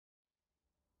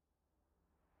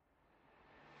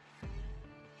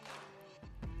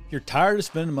If you're tired of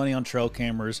spending money on trail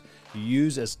cameras you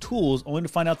use as tools only to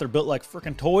find out they're built like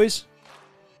freaking toys,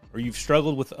 or you've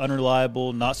struggled with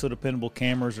unreliable, not so dependable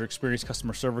cameras or experienced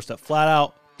customer service that flat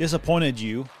out disappointed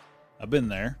you, I've been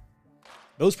there.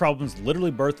 Those problems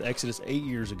literally birthed Exodus 8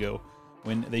 years ago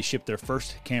when they shipped their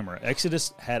first camera.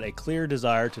 Exodus had a clear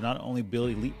desire to not only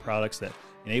build elite products that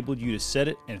enabled you to set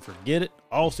it and forget it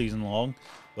all season long,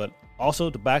 but also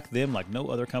to back them like no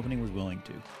other company was willing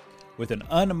to, with an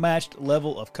unmatched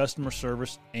level of customer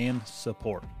service and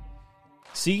support.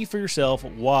 See for yourself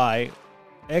why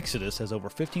Exodus has over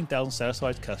 15,000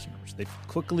 satisfied customers. They've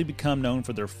quickly become known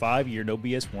for their 5-year no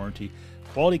BS warranty,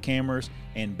 quality cameras,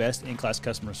 and best in-class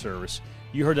customer service.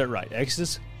 You heard that right.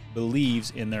 Exodus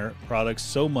believes in their products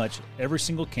so much, every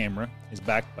single camera is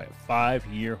backed by a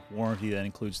 5-year warranty that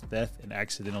includes theft and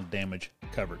accidental damage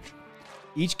coverage.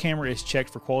 Each camera is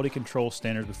checked for quality control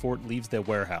standards before it leaves their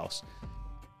warehouse.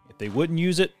 If they wouldn't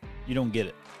use it, you don't get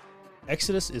it.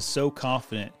 Exodus is so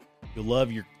confident you'll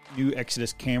love your new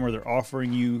Exodus camera. They're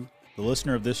offering you, the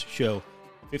listener of this show,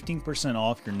 15%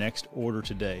 off your next order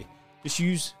today. Just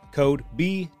use code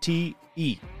BTE.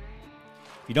 If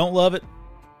you don't love it,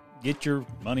 get your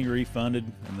money refunded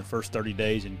in the first 30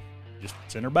 days and just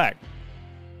send her back.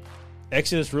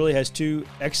 Exodus really has 2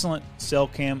 excellent cell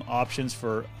cam options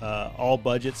for all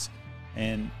budgets,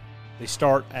 and they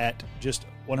start at just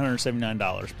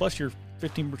 $179, plus your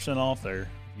 15% off there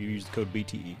if you use the code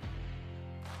BTE.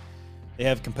 They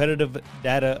have competitive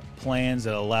data plans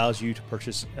that allows you to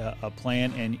purchase a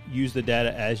plan and use the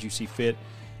data as you see fit.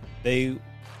 They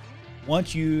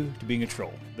want you to be in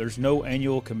control. There's no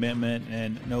annual commitment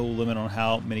and no limit on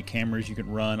how many cameras you can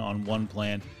run on one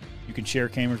plan. You can share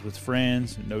cameras with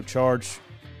friends at no charge,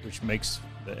 which makes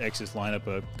the Exodus lineup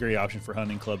a great option for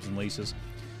hunting clubs and leases.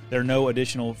 There are no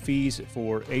additional fees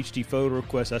for HD photo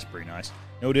requests. That's pretty nice.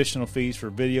 No additional fees for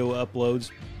video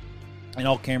uploads. And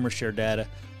all cameras share data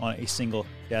on a single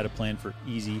data plan for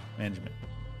easy management.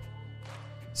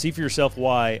 See for yourself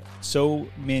why so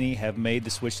many have made the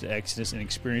switch to Exodus and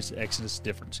experienced the Exodus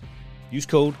difference. Use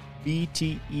code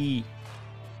BTE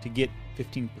to get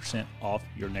 15% off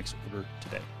your next order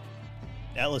today.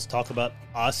 Now let's talk about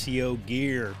Osseo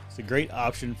Gear. It's a great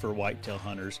option for whitetail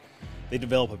hunters. They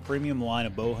develop a premium line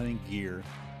of bow hunting gear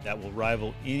that will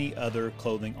rival any other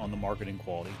clothing on the market in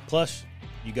quality. Plus,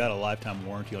 you got a lifetime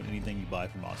warranty on anything you buy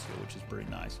from Osseo, which is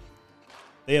pretty nice.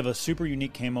 They have a super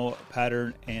unique camo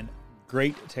pattern and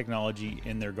great technology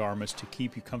in their garments to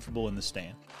keep you comfortable in the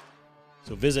stand.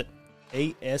 So visit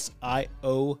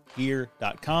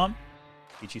asiogear.com.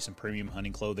 Get you some premium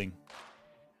hunting clothing.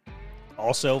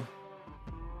 Also,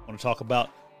 I want to talk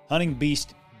about Hunting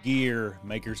Beast Gear,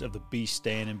 makers of the Beast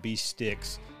Stand and Beast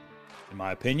Sticks. In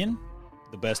my opinion,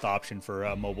 the best option for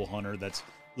a mobile hunter that's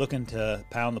looking to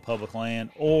pound the public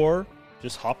land or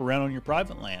just hop around on your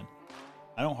private land.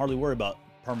 I don't hardly worry about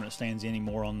permanent stands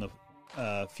anymore on the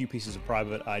few pieces of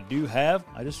private I do have.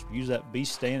 I just use that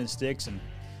Beast Stand and sticks, and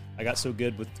I got so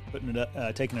good with putting it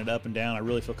up, taking it up and down. I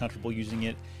really feel comfortable using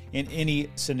it in any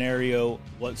scenario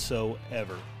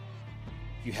whatsoever.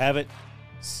 If you haven't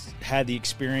had the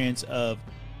experience of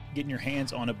getting your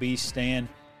hands on a Beast Stand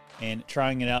and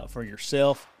trying it out for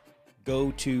yourself,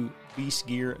 go to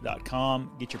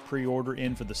beastgear.com, get your pre-order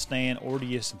in for the stand, order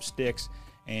you some sticks,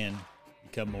 and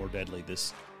become more deadly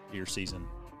this deer season.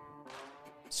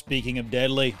 Speaking of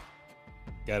deadly,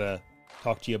 gotta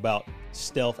talk to you about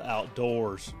Stealth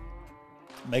Outdoors,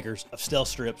 makers of stealth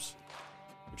strips,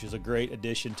 which is a great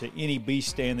addition to any beast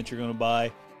stand that you're going to buy,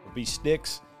 or beast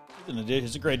sticks.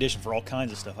 It's a great addition for all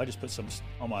kinds of stuff. I just put some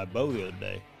on my bow the other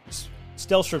day.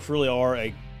 Stealth strips really are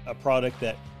a product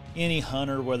that any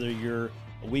hunter, whether you're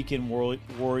a weekend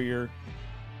warrior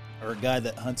or a guy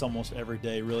that hunts almost every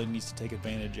day, really needs to take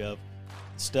advantage of.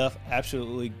 Stuff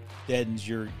absolutely deadens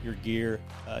your gear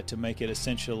to make it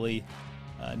essentially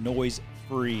noise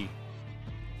free.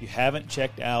 If you haven't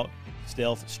checked out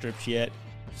stealth strips yet,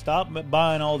 stop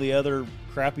buying all the other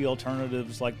crappy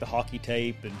alternatives like the hockey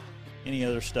tape and any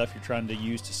other stuff you're trying to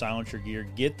use to silence your gear.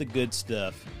 Get the good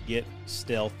stuff. Get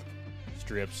stealth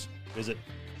strips. Visit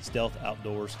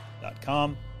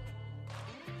stealthoutdoors.com.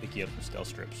 Pick you up some stealth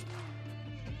strips.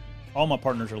 All my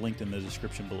partners are linked in the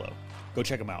description below. Go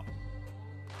check them out.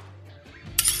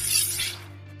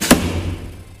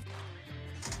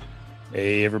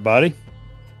 Hey, everybody.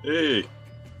 Hey,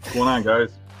 what's going on,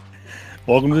 guys?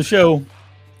 Welcome to the show.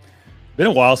 Been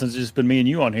a while since it's just been me and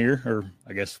you on here, or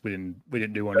I guess we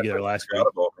didn't do one together last week.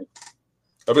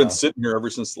 I've been sitting here ever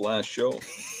since the last show.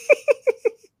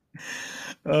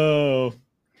 Oh,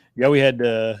 yeah, we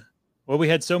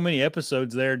had so many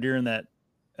episodes there during that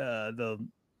the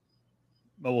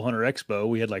Mobile Hunter Expo.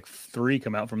 We had like 3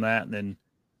 come out from that, and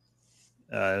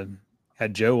then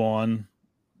had Joe on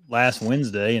last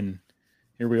Wednesday, and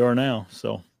here we are now.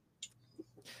 So,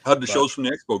 how did the shows from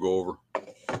the expo go over?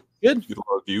 Good. You get a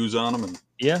lot of views on them, and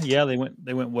yeah, they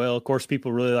went well. Of course,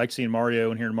 people really like seeing Mario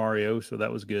and hearing Mario, so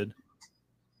that was good.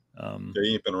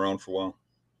 He ain't been around for a while.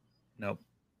 Nope.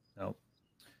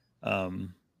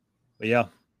 But yeah,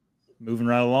 moving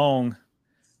right along,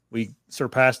 we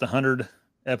surpassed 100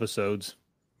 episodes.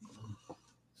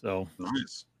 So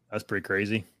nice. That's pretty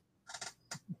crazy.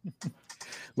 We've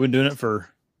been doing it for,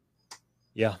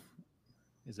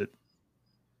 is it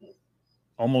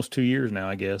almost 2 years now,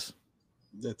 I guess.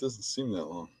 That doesn't seem that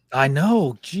long. I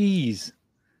know. Geez.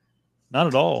 Not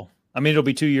at all. I mean, it'll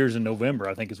be 2 years in November,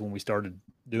 I think, is when we started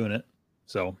doing it.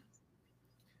 So,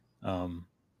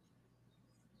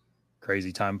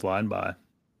 crazy time flying by.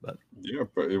 But yeah,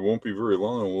 but it won't be very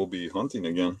long, and we'll be hunting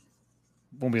again.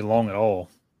 Won't be long at all.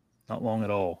 Not long at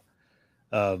all.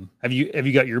 Have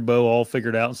you got your bow all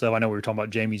figured out and stuff? I know we were talking about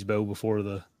Jamie's bow before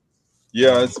the.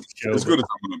 Yeah, it's as good as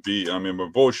I'm going to be. I mean, my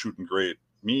bow's shooting great.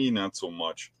 Me, not so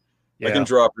much. Yeah. I can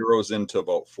drop arrows into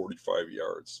about 45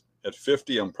 yards. At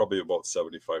 50, I'm probably about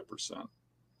 75%.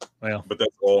 Well, but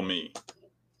that's all me.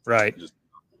 Right.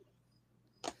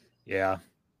 Yeah.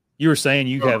 You were saying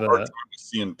you have a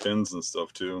seeing pins and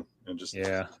stuff too, and just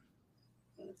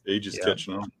age is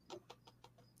catching up.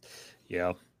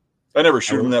 Yeah. I never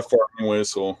shoot them that far anyway,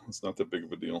 so it's not that big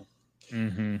of a deal.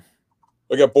 Mm-hmm.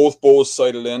 I got both bows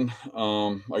sighted in.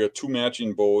 I got 2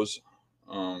 matching bows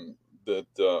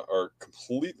that are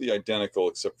completely identical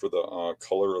except for the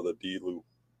color of the D loop.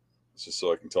 It's just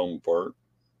so I can tell them apart.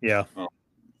 Yeah.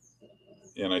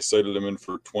 And I sighted them in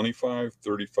for 25,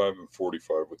 35, and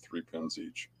 45 with 3 pins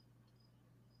each.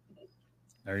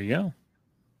 There you go.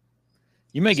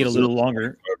 You may get a little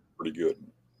longer. Pretty good.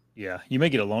 Yeah, you may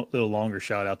get a little longer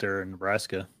shot out there in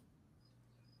Nebraska.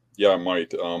 Yeah, I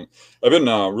might. I've been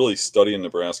really studying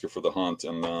Nebraska for the hunt,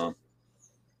 and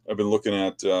I've been looking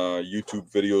at YouTube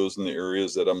videos in the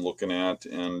areas that I'm looking at,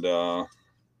 and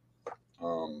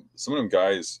some of them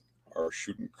guys are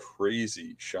shooting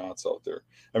crazy shots out there.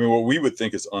 I mean, what we would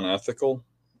think is unethical,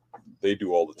 they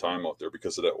do all the time out there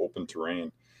because of that open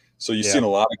terrain. So you've seen a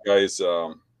lot of guys.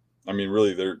 I mean,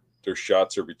 really, their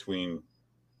shots are between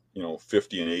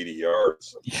 50 and 80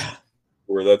 yards. Yeah.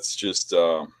 Where that's just,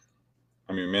 I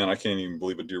mean, man, I can't even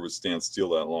believe a deer would stand still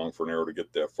that long for an arrow to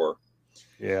get that far.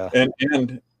 Yeah.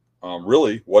 And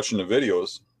really watching the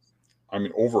videos, I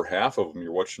mean, over half of them,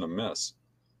 you're watching them miss.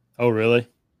 Oh, really?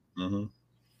 Mm-hmm.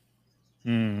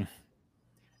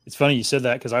 It's funny you said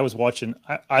that because I was watching,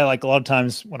 I like a lot of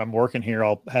times when I'm working here,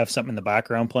 I'll have something in the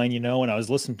background playing, and I was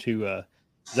listening to, it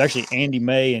was actually Andy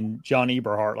May and John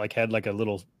Eberhart had like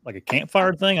a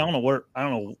campfire thing. I don't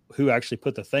know who actually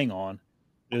put the thing on.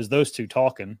 It was those two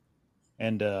talking,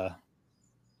 and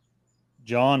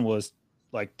John was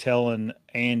like telling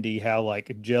Andy how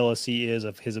like jealous he is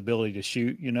of his ability to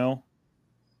shoot,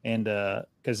 and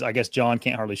because I guess John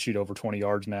can't hardly shoot over 20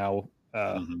 yards now,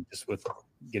 just with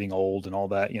getting old and all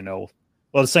that, Well,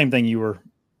 the same thing you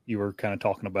were kind of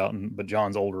talking about, but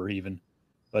John's older even.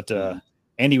 But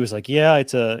Andy was like, yeah,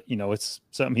 it's it's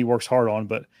something he works hard on,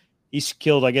 but he's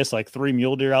killed, I guess, like 3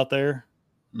 mule deer out there.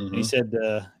 And he said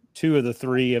 2 of the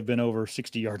 3 have been over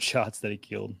 60-yard shots that he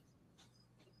killed.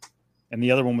 And the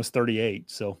other one was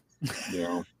 38. So,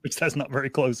 which that's not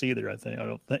very close either, I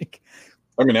don't think.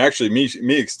 I mean, actually,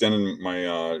 me extending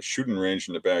my shooting range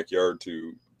in the backyard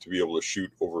to be able to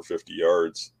shoot over 50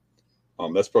 yards.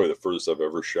 That's probably the furthest I've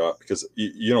ever shot because,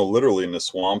 literally in the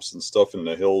swamps and stuff in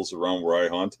the hills around where I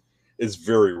hunt, it's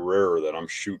very rare that I'm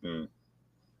shooting,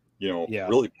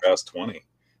 really past 20.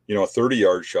 A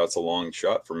 30-yard shot's a long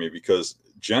shot for me because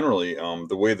generally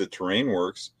the way the terrain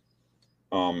works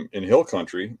in hill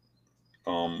country,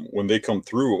 when they come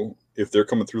through, if they're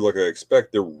coming through like I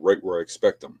expect, they're right where I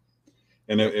expect them.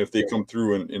 And if they come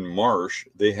through in marsh,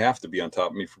 they have to be on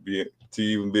top of me to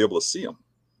even be able to see them.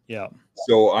 Yeah.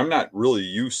 So I'm not really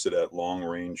used to that long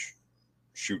range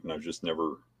shooting. I've just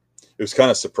never. It was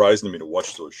kind of surprising to me to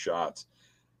watch those shots,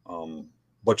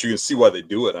 but you can see why they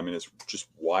do it. I mean, it's just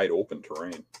wide open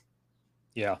terrain.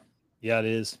 Yeah, it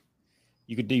is.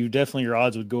 Definitely your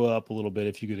odds would go up a little bit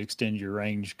if you could extend your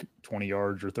range 20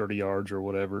 yards or 30 yards or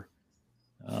whatever.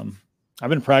 I've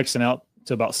been practicing out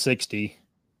to about 60.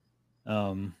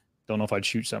 Don't know if I'd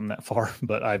shoot something that far,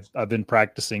 but I've been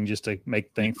practicing just to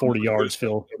make 40 yards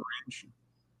feel.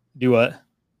 Do what?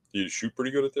 You shoot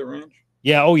pretty good at that range?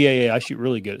 Yeah. Oh yeah. I shoot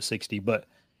really good at 60, but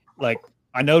like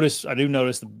I do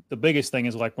notice the biggest thing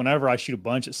is like whenever I shoot a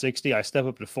bunch at 60, I step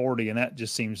up to 40 and that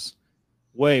just seems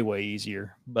way, way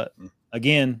easier. But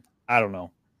again, I don't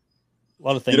know. A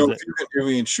lot of You things know, that, if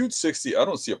you can shoot 60, I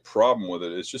don't see a problem with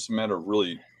it. It's just a matter of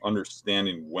really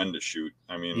understanding when to shoot.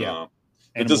 I mean, yeah,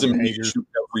 it animal doesn't mean you behavior. shoot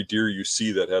every deer you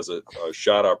see that has a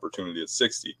shot opportunity at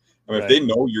 60. I mean, Right.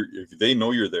 if they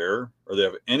know you're there, or they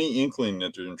have any inkling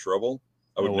that they're in trouble,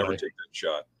 I No would never way. take that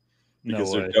shot, No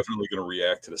because they're way. definitely going to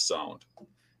react to the sound.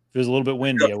 If it was a little bit You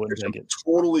windy, have I to wouldn't catch take them it.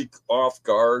 totally off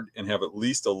guard and have at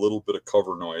least a little bit of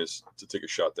cover noise to take a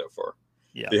shot that far.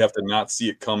 Yeah. They have to not see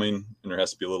it coming, and there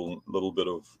has to be a little bit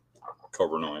of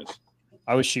cover noise.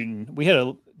 I was shooting, we had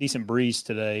a decent breeze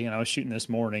today, and I was shooting this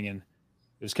morning, and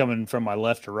it was coming from my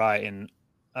left to right. And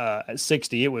at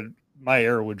 60, my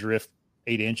arrow would drift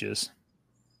 8 inches.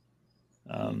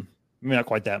 Maybe not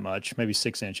quite that much, maybe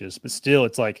 6 inches, but still,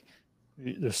 it's like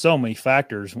there's so many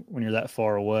factors when you're that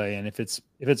far away. And if it's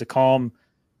a calm,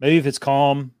 maybe if it's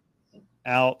calm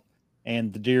out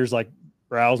and the deer's like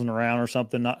browsing around or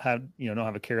something, don't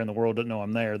have a care in the world, doesn't know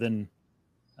I'm there, then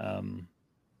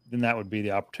that would be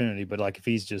the opportunity. But like if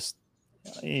he's just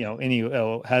has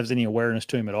any awareness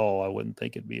to him at all, I wouldn't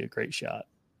think it'd be a great shot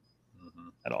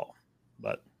at all.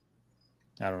 But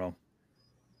I don't know.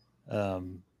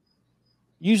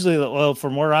 Usually, well,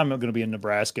 from where I'm going to be in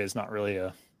Nebraska, it's not really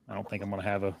I don't think I'm going to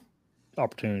have a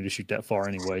opportunity to shoot that far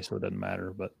anyway, so it doesn't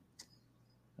matter. But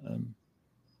I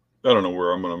don't know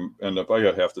where I'm going to end up. I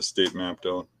got half the state mapped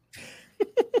out.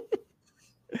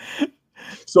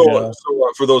 So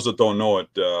for those that don't know it,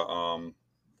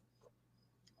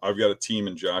 I've got a team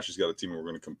and Josh has got a team, and we're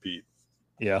going to compete.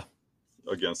 Yeah.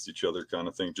 Against each other, kind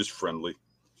of thing, just friendly.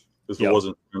 If it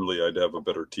wasn't friendly, I'd have a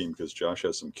better team, because Josh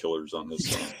has some killers on his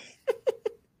side.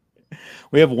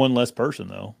 We have one less person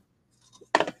though.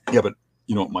 Yeah, but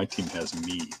you know what? My team has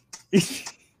me.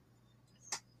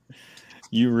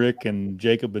 You, Rick, and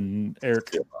Jacob, and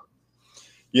Eric.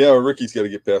 Yeah, Ricky's got to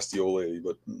get past the old lady,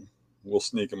 but we'll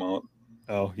sneak him out.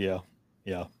 Oh yeah,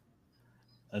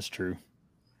 that's true.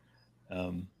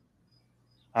 I'm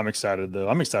excited though.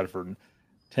 I'm excited for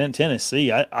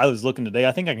Tennessee. I was looking today.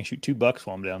 I think I can shoot 2 bucks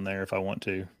while I'm down there if I want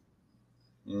to.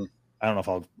 I don't know if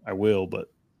I will,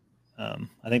 but I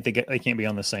think they can't be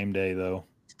on the same day though.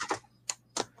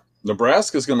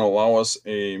 Nebraska is going to allow us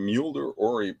a mule deer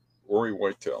or a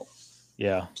whitetail.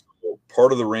 Yeah, so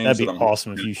part of the range. That'd be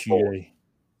awesome if you shoot a.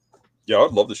 Yeah,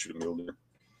 I'd love to shoot a mule deer,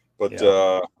 but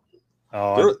the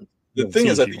thing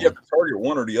is, I think you have to target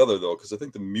one or the other though, because I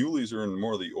think the muleys are in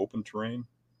more of the open terrain.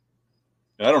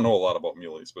 And I don't know a lot about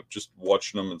muleys, but just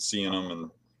watching them and seeing them, and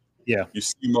you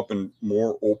see them up in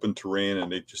more open terrain,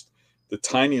 and they just the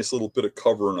tiniest little bit of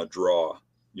cover in a draw.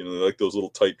 You know, they like those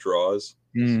little tight draws.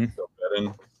 Where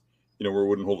it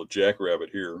wouldn't hold a jackrabbit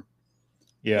here.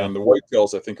 Yeah. And the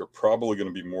whitetails, I think, are probably going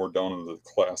to be more down in the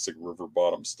classic river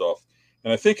bottom stuff.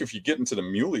 And I think if you get into the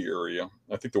muley area,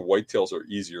 I think the whitetails are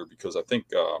easier, because I think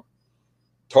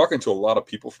talking to a lot of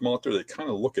people from out there, they kind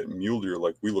of look at mule deer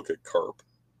like we look at carp.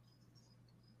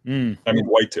 I mean,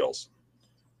 whitetails.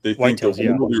 They think the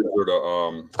mule deer are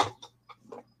the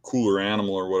cooler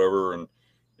animal or whatever.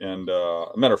 And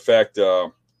a matter of fact, I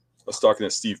was talking to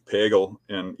Steve Pagel,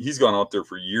 and he's gone out there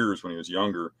for years when he was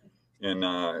younger.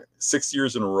 And 6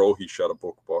 years in a row, he shot a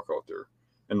buck out there.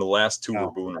 And the last 2 were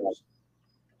booners.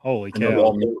 Holy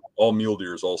cow. All mule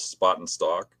deers, all spot and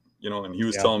stock, and he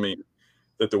was telling me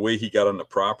that the way he got on the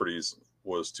properties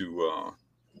was to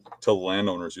tell the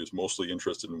landowners he was mostly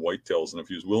interested in whitetails. And if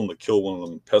he was willing to kill one of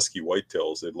them pesky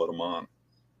whitetails, they'd let him on.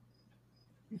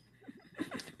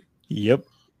 Yep.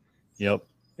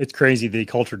 It's crazy, the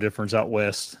culture difference out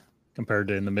west compared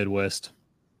to in the Midwest.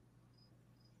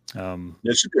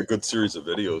 It should be a good series of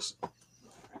videos.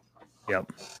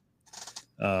 Yep.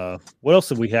 What else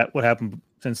did we have? What happened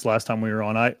since last time we were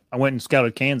on? I went and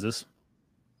scouted Kansas.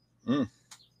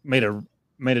 Made a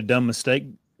dumb mistake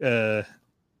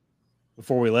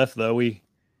before we left though. The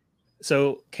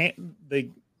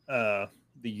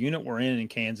unit we're in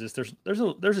Kansas. There's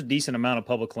a decent amount of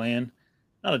public land,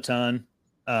 not a ton,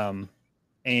 but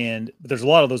there's a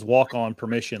lot of those walk-on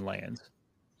permission lands.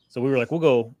 So we were like, we'll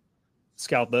go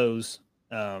scout those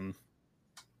and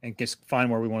just find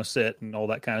where we want to sit and all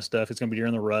that kind of stuff. It's going to be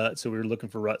during the rut, so we were looking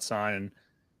for rut sign.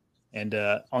 And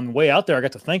on the way out there, I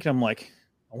got to thinking, I'm like,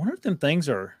 I wonder if them things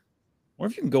are. I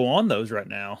wonder if you can go on those right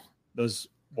now. Those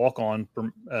walk-on,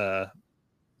 what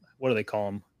do they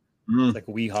call them? It's like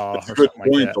a weehaw or something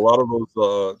like that. A lot of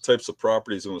those types of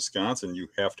properties in Wisconsin, you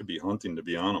have to be hunting to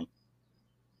be on them.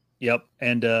 Yep,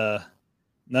 and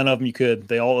none of them you could.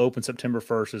 They all open September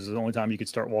 1st. Is the only time you could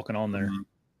start walking on there.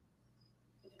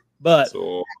 But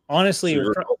honestly,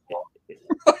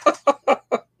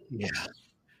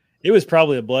 it was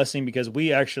probably a blessing, because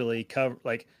we actually covered,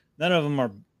 like, none of them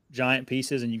are giant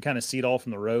pieces, and you kind of see it all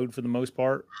from the road for the most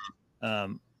part.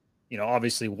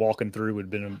 Obviously walking through would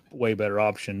have been a way better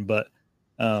option. But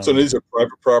so these are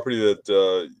private property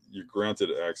that you granted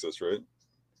access, right?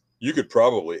 You could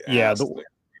probably yeah, ask them to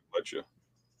let you.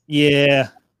 yeah,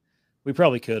 we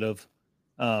probably could have.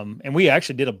 And we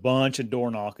actually did a bunch of door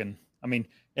knocking. I mean,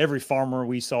 every farmer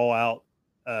we saw out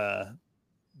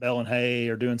baling hay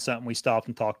or doing something, we stopped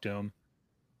and talked to him.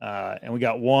 And we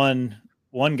got one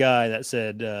guy that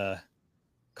said,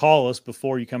 call us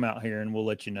before you come out here and we'll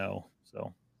let you know.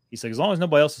 So he said, as long as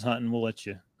nobody else is hunting, we'll let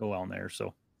you go on there.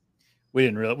 So we're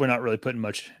not really putting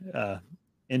much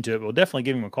into it. We'll definitely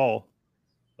give him a call.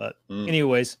 But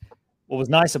anyways, what was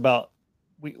nice about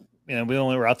we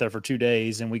only were out there for 2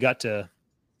 days, and we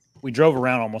drove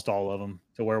around almost all of them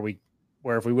to where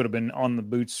if we would have been on the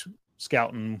boots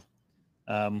scouting,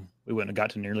 we wouldn't have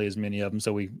got to nearly as many of them.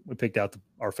 So we picked out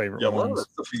our favorite ones. Yeah, a lot of that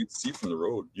stuff you can see from the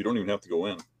road. You don't even have to go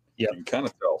in. Yeah, you can kind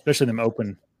of tell, especially them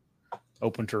open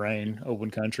terrain, open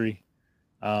country.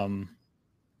 Something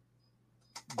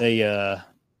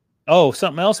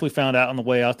else we found out on the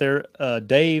way out there.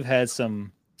 Dave had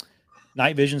some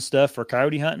night vision stuff for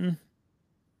coyote hunting.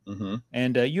 Mm-hmm.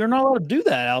 And you're not allowed to do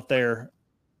that out there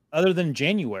other than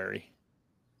January.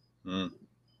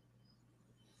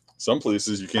 Some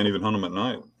places you can't even hunt them at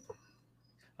night.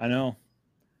 I know.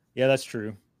 Yeah, that's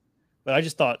true. But I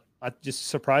just thought, it just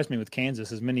surprised me with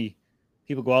Kansas, as many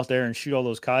people go out there and shoot all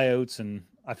those coyotes. And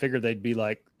I figured they'd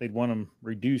want them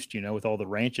reduced, with all the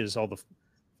ranches, all the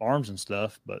farms and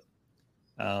stuff. But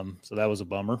so that was a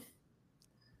bummer.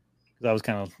 Because I was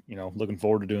kind of, looking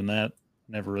forward to doing that.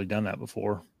 Never really done that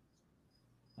before.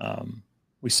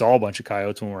 We saw a bunch of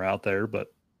coyotes when we were out there,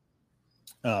 but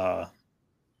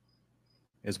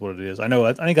is what it is. I know.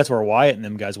 I think that's where Wyatt and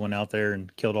them guys went out there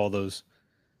and killed all those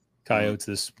coyotes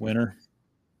this winter.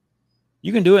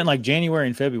 You can do it in like January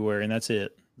and February, and that's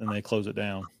it. Then they close it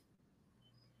down.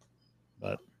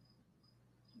 But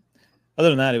other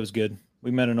than that, it was good.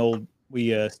 We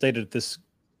stayed at this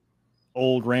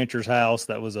old rancher's house.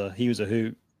 He was a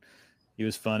hoot. He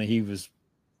was funny. He was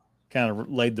kind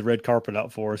of laid the red carpet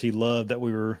out for us. He loved that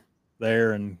we were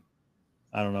there, and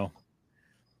I don't know.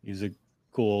 He's a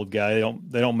cool old guy.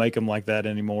 They don't make him like that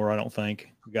anymore, I don't think.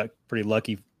 We got pretty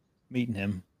lucky meeting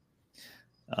him.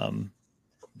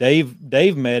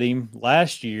 Dave met him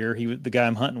last year. He was the guy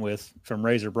I'm hunting with from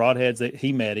Razor Broadheads.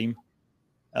 He met him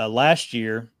last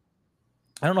year.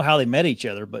 I don't know how they met each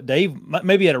other, but Dave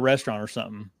maybe at a restaurant or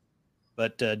something.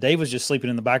 But Dave was just sleeping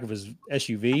in the back of his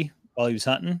SUV while he was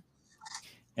hunting,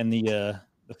 and the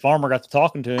farmer got to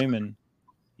talking to him, and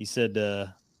he said,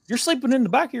 "You're sleeping in the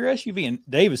back of your SUV." And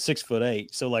Dave is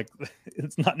 6'8", so like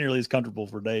it's not nearly as comfortable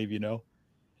for Dave,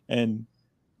 And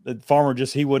the farmer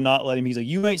he would not let him. He's like,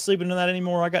 "You ain't sleeping in that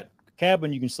anymore. I got a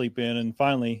cabin you can sleep in." And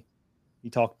finally, he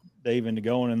talked Dave into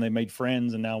going, and they made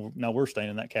friends. And now we're staying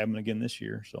in that cabin again this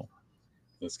year. So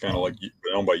it's kind of like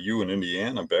down by you in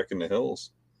Indiana, back in the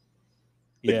hills.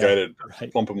 The yeah, guy that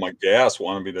pumping my gas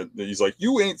wanted me to. He's like,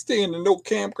 "You ain't staying in no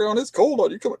campground. It's cold out.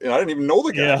 You come." And I didn't even know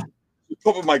the guy. Yeah. He's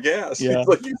pumping my gas. Yeah. He's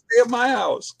like, "You stay at my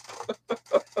house."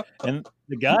 And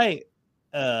the guy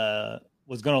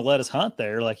was going to let us hunt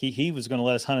there. Like he was going to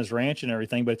let us hunt his ranch and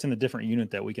everything, but it's in a different unit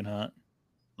that we can hunt.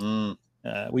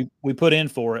 We put in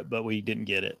for it, but we didn't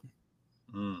get it.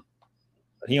 But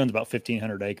he owns about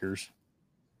 1,500 acres.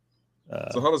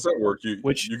 So how does that work? You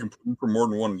can put in for more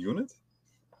than one unit?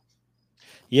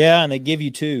 Yeah, and they give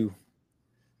you 2.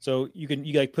 So you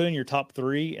like put in your top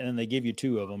 3, and then they give you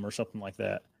 2 of them or something like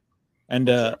that. And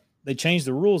they changed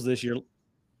the rules this year.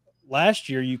 Last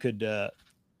year, you could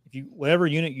whatever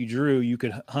unit you drew, you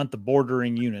could hunt the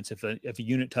bordering units. If a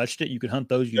unit touched it, you could hunt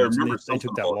those units. And they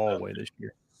took that law away this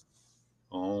year.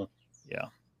 Oh, yeah.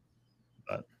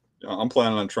 But yeah, I'm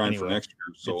planning on trying for next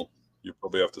year, so you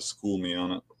probably have to school me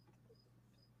on it.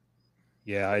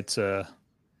 Yeah, it's it's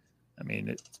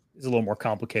a little more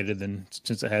complicated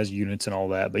since it has units and all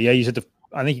that. But yeah, I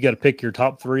think you got to pick your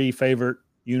top 3 favorite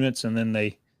units, and then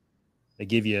they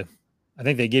give you, I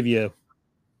think they give you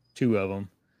 2 of them,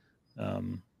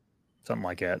 something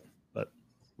like that. But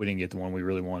we didn't get the one we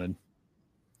really wanted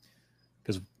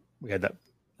because we had that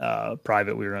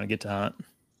private we were going to get to hunt,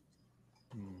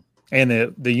 and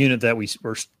the unit that we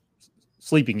were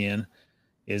sleeping in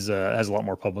has a lot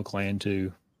more public land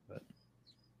too. But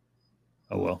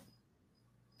oh well.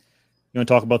 You want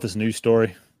to talk about this news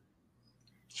story?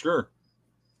 Sure.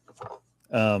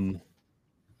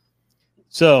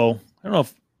 So I don't know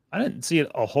if I didn't see it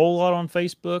a whole lot on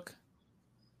Facebook.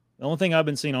 The only thing I've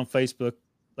been seeing on Facebook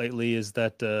lately is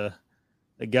that the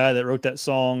guy that wrote that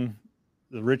song,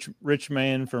 the rich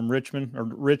man from Richmond, or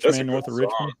Rich Man North of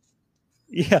Richmond.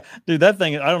 Yeah, dude, that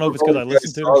thing. I don't know if it's because I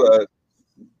listened to it.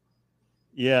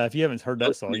 Yeah, if you haven't heard that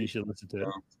That's song, you neat. should listen to it.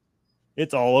 Yeah.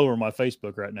 It's all over my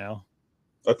Facebook right now.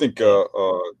 I think Uh,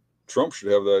 Trump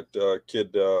should have that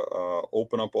kid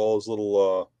open up all his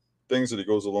little things that he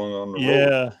goes along on the road.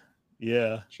 yeah,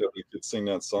 yeah, Should have the kid sing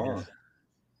that yeah, song.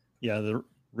 yeah. The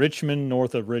Richmond,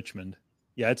 north of Richmond.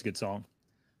 Yeah, it's a good song.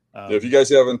 Yeah, if you Um, guys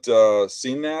haven't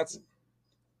seen that,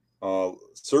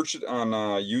 search it on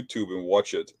YouTube and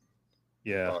watch it.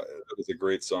 yeah, That is a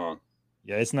great song.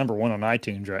 yeah. It's #1 on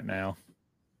iTunes right now.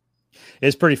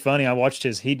 It's pretty funny. I watched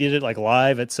his. He did it like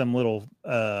live at some little,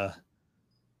 like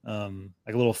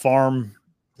a little farm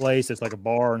place. It's like a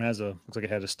bar and looks like it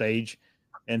had a stage,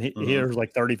 and Hmm. there's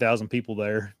like 30,000 people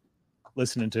there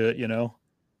listening to it.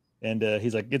 And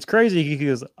he's like, it's crazy. He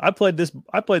goes, I played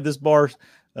this bar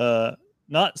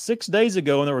not 6 days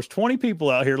ago, and there was 20 people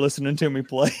out here listening to me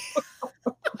play.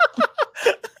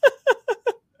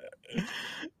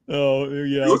 Oh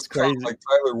He yeah, looks it's kind of crazy. like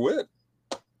Tyler Witt.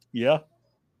 Yeah,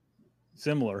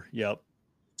 similar. Yep.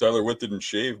 Tyler Witt didn't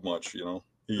shave much,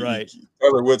 Right.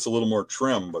 Tyler Witt's a little more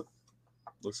trim, but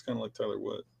looks kind of like Tyler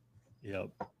Witt. Yep.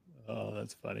 Oh,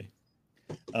 that's funny.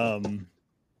 Um,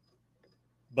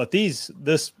 but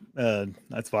that's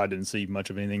why I didn't see much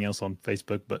of anything else on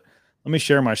Facebook. But let me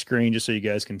share my screen just so you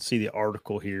guys can see the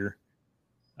article here.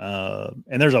 And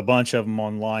there's a bunch of them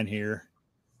online here.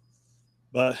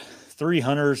 But 3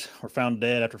 hunters were found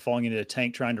dead after falling into a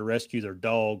tank trying to rescue their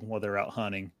dog while they're out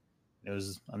hunting.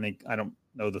 I don't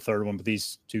know the third one, but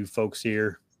these two folks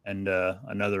here and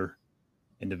another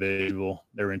individual.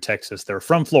 They were in Texas. They were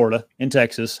from Florida, in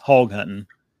Texas, hog hunting.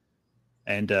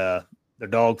 And their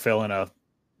dog fell in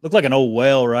looked like an old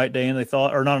well, right, Dan? They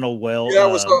thought, or not an old well, Yeah,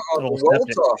 it was an a old well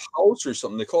septic. to a house or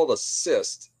something. They call it a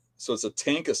cyst. So it's a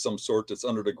tank of some sort that's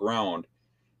under the ground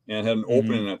and had an Mm-hmm.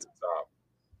 opening at the top.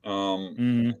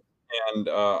 Mm-hmm. And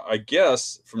I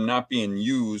guess from not being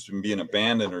used and being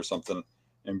abandoned or something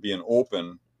and being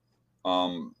open,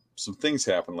 some things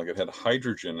happened. Like it had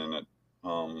hydrogen in it,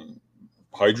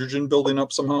 hydrogen building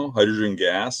up somehow, hydrogen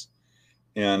gas.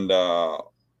 And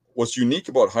what's unique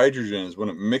about hydrogen is when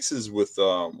it mixes with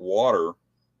water,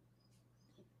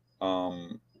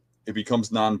 it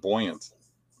becomes non-buoyant,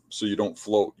 so you don't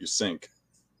float, you sink.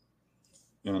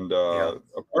 And Yeah.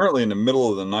 apparently, in the middle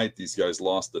of the night, these guys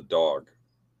lost the dog.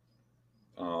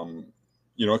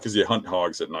 Because you hunt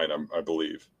hogs at night, I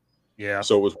believe. Yeah.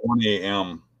 So it was 1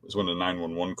 a.m. was when the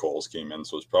 911 calls came in.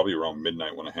 So it was probably around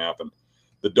midnight when it happened.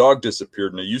 The dog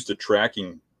disappeared, and they used a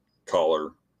tracking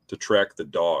collar to track the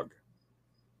dog.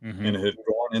 Mm-hmm. And it had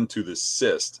gone into this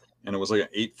cyst, and it was like an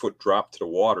 8-foot drop to the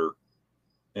water.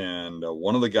 And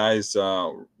one of the guys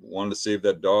wanted to save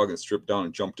that dog and stripped down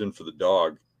and jumped in for the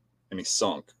dog, and he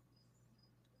sunk.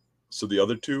 So the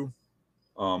other two,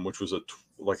 which was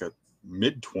like a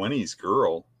mid-20s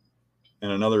girl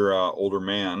and another older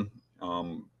man,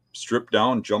 stripped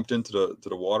down, jumped into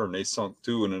the water, and they sunk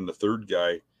too. And then the third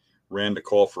guy ran to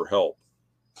call for help.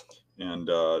 And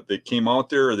they came out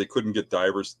there. They couldn't get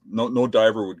divers. No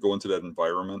diver would go into that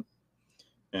environment.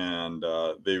 And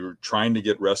they were trying to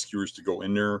get rescuers to go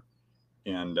in there,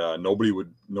 and nobody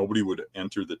would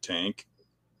enter the tank.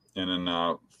 And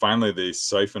then finally they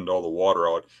siphoned all the water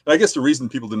out. And I guess the reason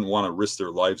people didn't want to risk their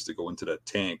lives to go into that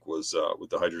tank was with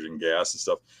the hydrogen gas and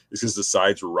stuff, is because the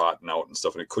sides were rotting out and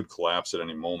stuff, and it could collapse at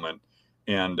any moment.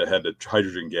 And it had the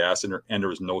hydrogen gas in there, and there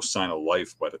was no sign of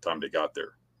life by the time they got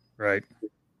there. Right.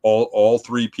 All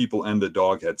three people and the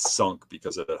dog had sunk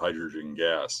because of that hydrogen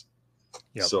gas.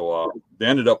 Yep. So they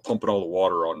ended up pumping all the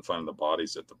water out and finding the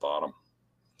bodies at the bottom.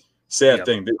 Sad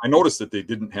thing. I noticed that they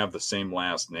didn't have the same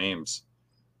last names.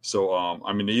 So,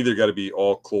 they either got to be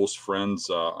all close friends.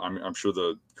 I'm sure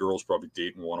the girl's probably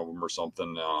dating one of them or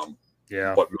something.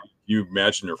 Yeah. But you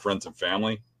imagine their friends and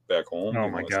family back home. Oh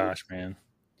my gosh, man.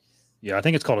 Yeah, I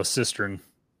think it's called a cistern.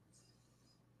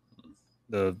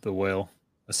 The whale.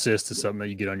 A cyst is something that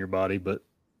you get on your body, but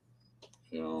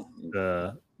well,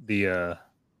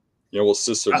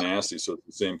 cysts are nasty, so it's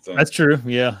the same thing. That's true.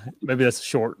 Yeah, maybe that's a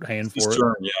shorthand for it.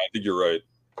 Yeah, I think you're right.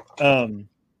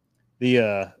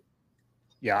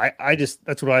 I just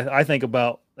that's what I think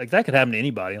about. Like that could happen to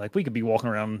anybody. Like we could be walking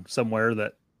around somewhere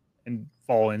and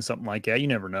fall in something like that. You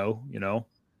never know.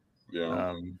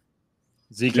 Yeah.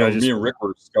 Zeke, me and Rick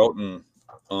were scouting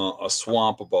a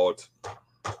swamp about,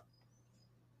 I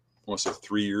want to say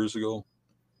 3 years ago,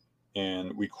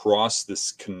 and we crossed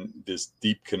this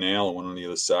deep canal and went on the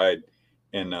other side,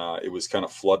 and it was kind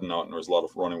of flooding out, and there was a lot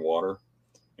of running water,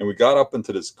 and we got up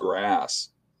into this grass,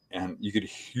 and you could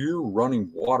hear running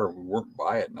water. We weren't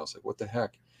by it, and I was like, "What the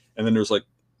heck?" And then there's like,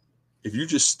 if you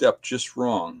just step just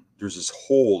wrong, there's this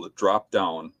hole that dropped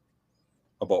down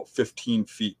about 15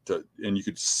 feet, and you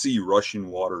could see rushing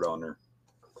water down there.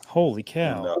 Holy And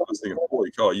cow. I was thinking,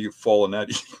 holy cow, you fall in that,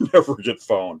 you never get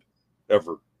found,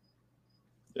 ever.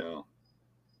 Yeah.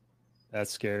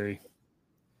 That's scary.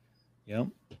 Yep.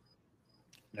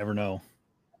 Never know.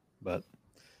 But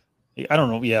I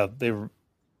don't know. Yeah,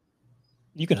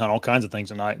 you can hunt all kinds of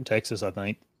things at night in Texas, I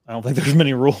think. I don't think there's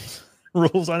many rules.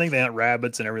 I think they hunt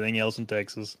rabbits and everything else in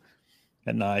Texas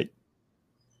at night.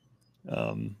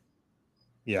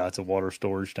 Yeah, it's a water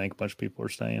storage tank. A bunch of people are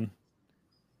staying.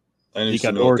 I used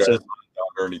to know a Picador guy says, down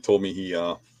there, and he told me he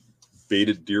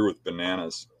baited deer with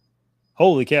bananas.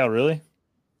 "Holy cow, really?"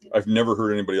 I've never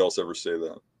heard anybody else ever say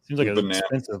that. Seems like With an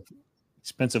bananas.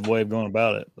 expensive way of going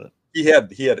about it. But He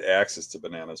had access to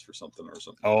bananas for something or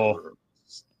something. oh, It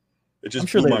I'm just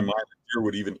sure blew they. my mind that deer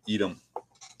would even eat them.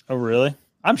 Oh, really?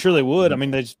 I'm sure they would. I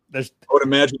mean, there's. I would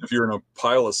imagine if you're in a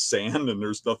pile of sand and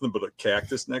there's nothing but a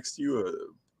cactus next to you, a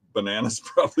banana's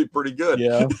probably pretty good.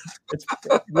 Yeah, it's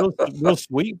real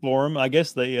sweet for them. I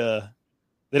guess they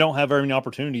don't have very many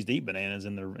opportunities to eat bananas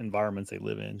in the environments they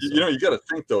live in. So. You know, you got to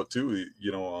think though too.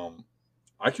 You know,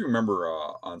 I can remember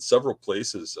on several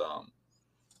places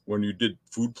when you did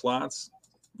food plots,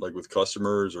 like with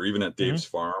customers or even at Dave's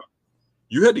farm,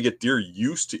 you had to get deer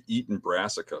used to eating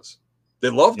brassicas. They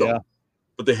loved them,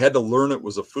 but they had to learn it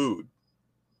was a food.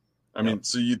 I mean,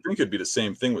 so you'd think it'd be the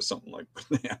same thing with something like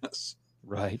bananas.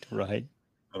 Right. I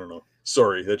don't know.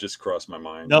 Sorry, that just crossed my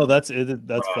mind. No, that's it.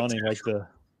 That's funny. Like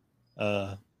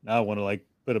now I want to like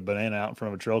put a banana out in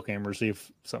front of a trail camera, see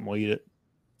if something will eat it.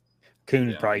 Coon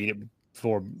would probably eat it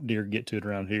before deer get to it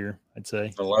around here, I'd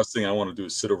say. The last thing I want to do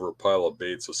is sit over a pile of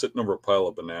bait. So sitting over a pile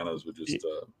of bananas would just,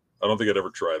 I don't think I'd ever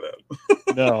try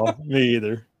that. No, me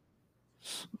either.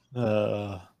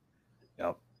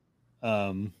 Yep.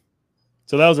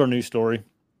 So that was our news story.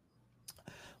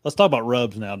 Let's talk about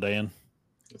RUBS now, Dan.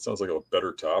 It sounds like a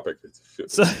better topic. It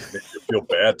makes you feel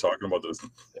bad talking about those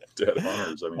dead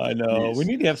hunters. I mean, I know. Geez. We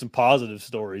need to have some positive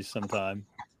stories sometime.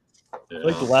 Yeah.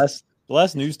 Like the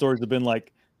last news stories have been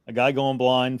like a guy going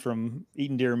blind from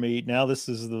eating deer meat. Now this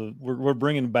is we're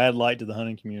bringing bad light to the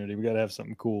hunting community. We got to have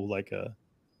something cool, like a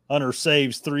hunter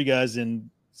saves 3 guys in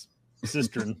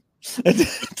cistern.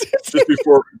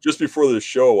 just before the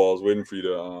show, while I was waiting for you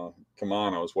to come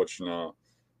on, I was watching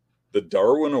the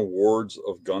Darwin Awards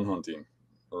of gun hunting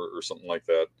or something like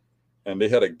that, and they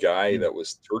had a guy that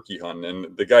was turkey hunting,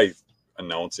 and the guy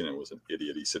announcing it was an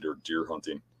idiot. He said they're deer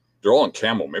hunting. They're all in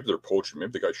camo. Maybe they're poaching.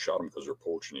 Maybe the guy shot them because they're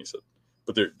poaching. He said,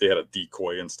 but they had a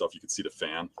decoy and stuff. You could see the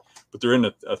fan, but they're in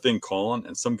a thing calling,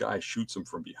 and some guy shoots them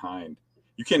from behind.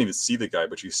 You can't even see the guy,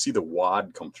 but you see the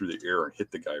wad come through the air and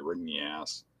hit the guy right in the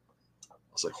ass. I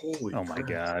was like, holy crap. My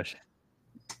gosh.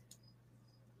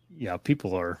 Yeah,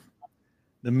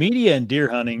 the media and deer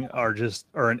hunting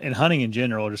and hunting in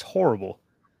general are just horrible.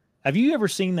 Have you ever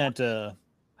seen that?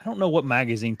 I don't know what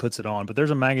magazine puts it on, but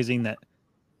there's a magazine that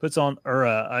puts on, or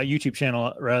a YouTube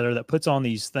channel rather, that puts on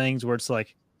these things where it's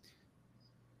like,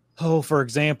 for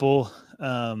example,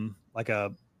 like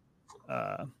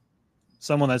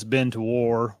someone that's been to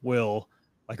war will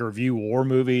like review war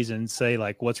movies and say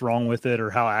like what's wrong with it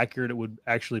or how accurate it would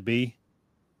actually be.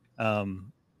 But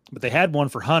they had one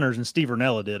for hunters, and Steve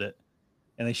Rinella did it,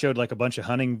 and they showed like a bunch of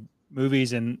hunting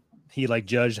movies, and he like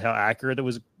judged how accurate it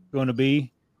was going to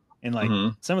be. And like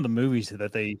some of the movies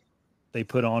that they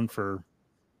put on for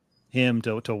him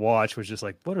to watch was just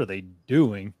like, what are they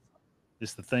doing?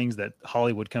 Just the things that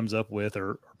Hollywood comes up with,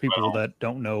 or people that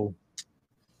don't know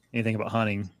anything about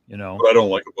hunting, you know. What I don't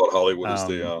like about Hollywood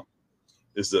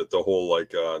is that the whole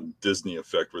like Disney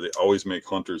effect where they always make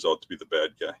hunters out to be the bad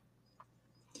guy.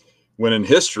 When in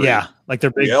history, like they're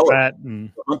big fat,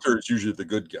 and the hunter is usually the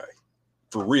good guy,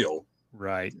 for real.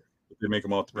 Right. They make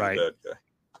him out to be the bad guy.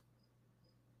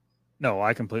 No,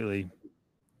 I completely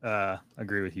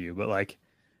agree with you. But like,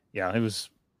 it was,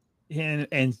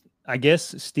 and I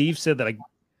guess Steve said that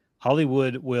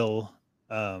Hollywood will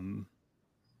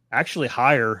actually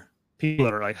hire people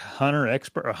that are like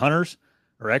hunters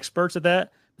or experts at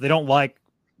that. They don't like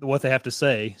what they have to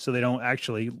say, so they don't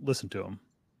actually listen to them.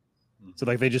 So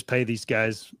like they just pay these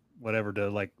guys whatever to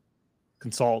like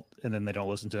consult, and then they don't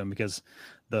listen to them because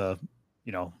a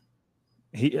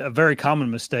very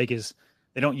common mistake is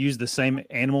they don't use the same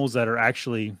animals that are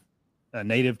actually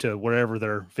native to wherever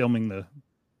they're filming the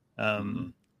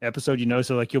episode.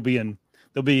 So like they'll be in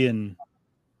I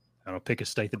don't know, pick a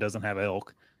state that doesn't have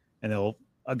elk, and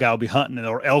a guy will be hunting, and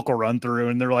or elk will run through,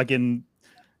 and they're like in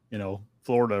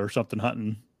Florida or something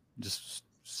hunting, just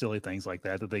silly things like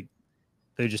that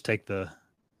they just take the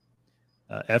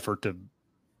effort to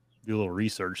do a little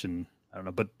research, and I don't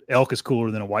know, but elk is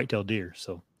cooler than a white-tailed deer.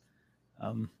 So,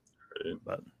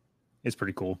 but it's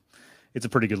pretty cool. It's a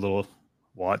pretty good little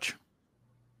watch.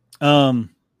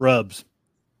 Rubs.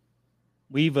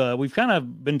 We've kind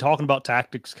of been talking about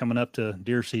tactics coming up to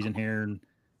deer season here, and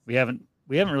we haven't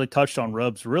really touched on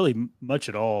rubs really much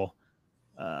at all.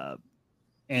 Uh,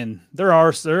 and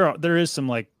there is some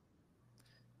like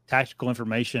tactical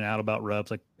information out about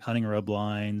rubs, like hunting rub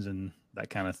lines and that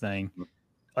kind of thing.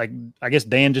 Like, I guess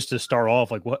Dan, just to start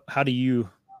off, like how do you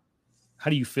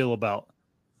feel about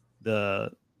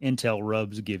the intel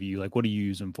rubs give you? Like, what do you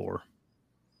use them for?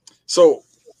 So,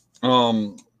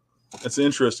 that's an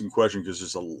interesting question because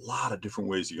there's a lot of different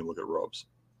ways you can look at rubs.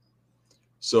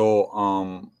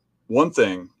 So, one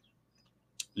thing,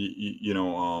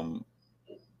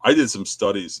 I did some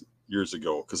studies years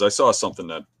ago because I saw something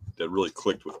that really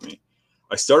clicked with me.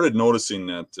 I started noticing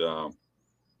that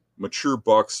mature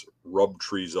bucks rub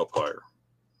trees up higher.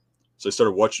 So I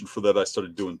started watching for that. I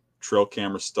started doing trail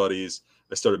camera studies.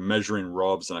 I started measuring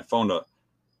rubs, and I found that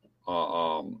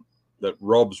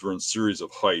rubs were in series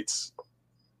of heights,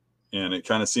 and it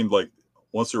kind of seemed like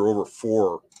once they're over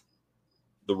 4,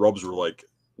 the rubs were like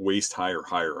waist high or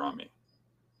higher on me,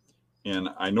 and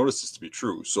I noticed this to be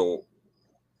true. So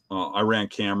I ran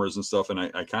cameras and stuff, and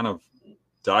I kind of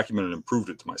documented and proved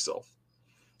it to myself.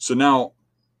 So now,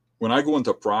 when I go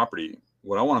into property,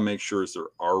 what I want to make sure is there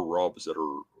are rubs that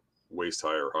are waist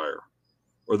high or higher,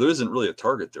 or there isn't really a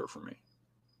target there for me.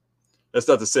 That's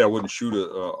not to say I wouldn't shoot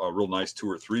a real nice 2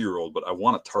 or 3-year-old, but I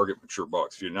want to target mature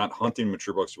bucks. If you're not hunting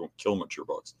mature bucks, you won't kill mature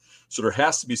bucks. So there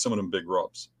has to be some of them big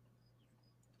rubs.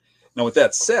 Now, with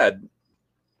that said,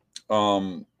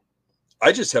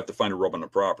 I just have to find a rub on the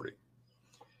property.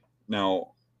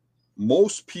 Now,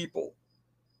 most people,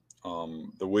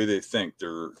 the way they think,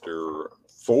 their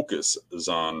focus is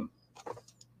on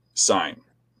sign,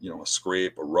 a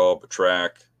scrape, a rub, a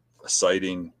track, a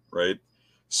sighting, right?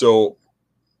 So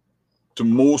to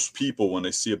most people, when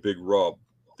they see a big rub,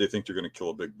 they think they're going to kill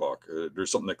a big buck.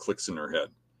 There's something that clicks in their head.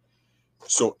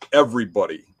 So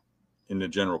everybody in the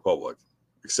general public,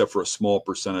 except for a small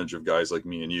percentage of guys like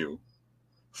me and you,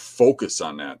 focus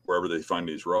on that wherever they find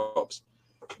these rubs.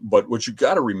 But what you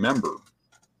got to remember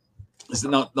is that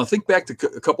now think back to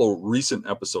a couple of recent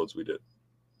episodes we did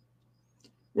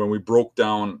when we broke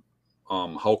down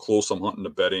how close I'm hunting to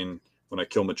bedding when I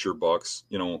kill mature bucks,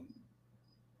 the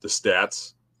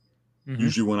stats. Mm-hmm.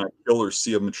 Usually when I kill or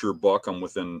see a mature buck, I'm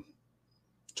within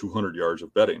 200 yards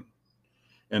of bedding.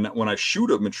 And when I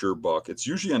shoot a mature buck, it's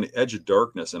usually on the edge of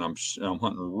darkness, and I'm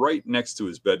hunting right next to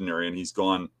his bedding area, and he's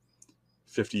gone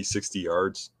 50, 60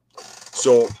 yards.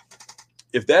 So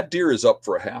if that deer is up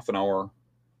for a half an hour,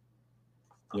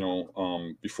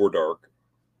 before dark,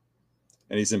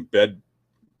 and he's in bed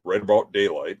right about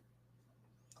daylight,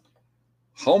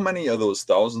 how many of those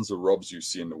thousands of rubs you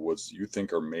see in the woods do you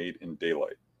think are made in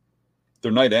daylight?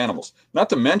 They're night animals.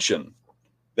 Not to mention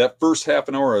that first half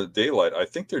an hour of daylight, I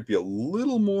think they'd be a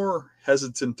little more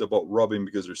hesitant about rubbing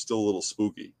because they're still a little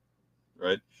spooky,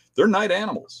 right? They're night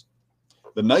animals.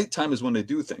 The nighttime is when they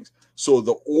do things. So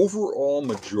the overall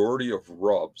majority of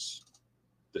rubs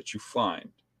that you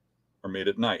find are made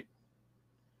at night.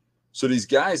 So these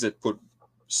guys that put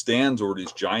stands over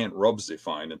these giant rubs they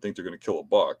find and think they're going to kill a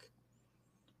buck,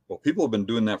 well, people have been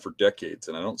doing that for decades,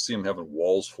 and I don't see them having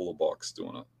walls full of bucks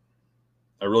doing it.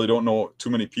 I really don't know too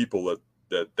many people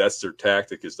that's their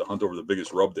tactic, is to hunt over the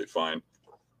biggest rub they find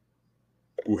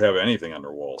who have anything on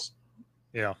their walls.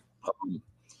 Yeah.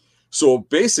 So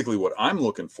basically what I'm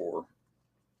looking for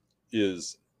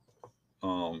is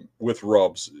with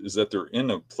rubs is that they're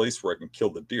in a place where I can kill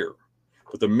the deer.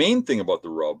 But the main thing about the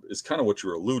rub is kind of what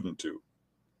you're alluding to,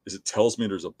 is it tells me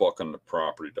there's a buck on the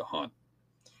property to hunt.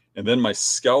 And then my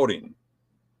scouting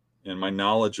and my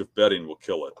knowledge of bedding will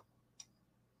kill it.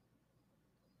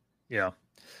 Yeah.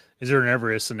 Is there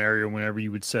ever a scenario whenever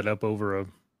you would set up over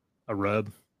a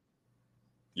rub?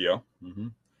 Yeah. Mm-hmm.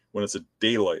 When it's a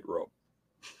daylight rub.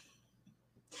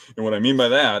 And what I mean by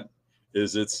that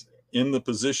is it's in the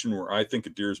position where I think a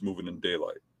deer is moving in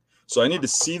daylight. So I need to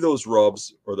see those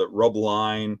rubs or that rub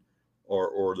line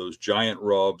or those giant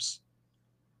rubs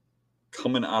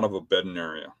coming out of a bedding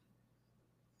area,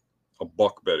 a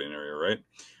buck bedding area, right?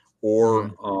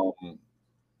 Or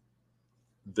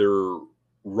they're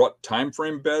rut time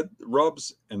frame bed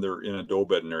rubs and they're in a doe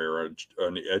bedding area or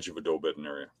on the edge of a doe bedding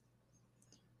area.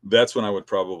 That's when I would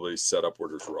probably set up where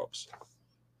there's rubs.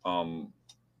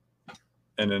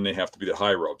 And then they have to be the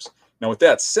high rubs. Now, with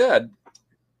that said,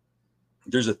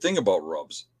 there's a thing about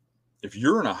rubs. If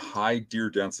you're in a high deer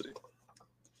density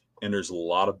and there's a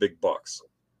lot of big bucks,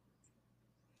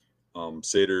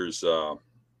 say there's 5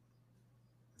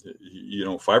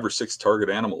 or 6 target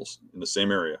animals in the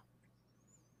same area.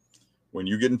 When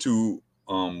you get into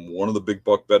one of the big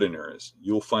buck bedding areas,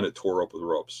 you'll find it tore up with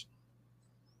rubs.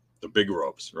 The big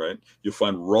rubs, right? You'll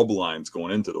find rub lines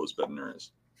going into those bedding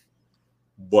areas.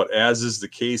 But as is the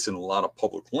case in a lot of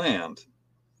public land,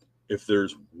 if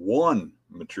there's one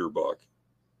mature buck,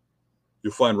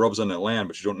 you'll find rubs on that land,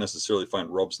 but you don't necessarily find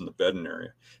rubs in the bedding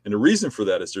area. And the reason for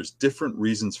that is there's different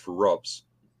reasons for rubs.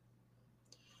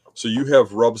 So you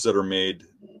have rubs that are made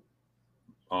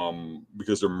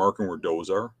because they're marking where does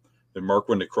are. They mark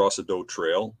when they cross a doe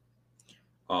trail.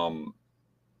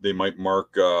 They might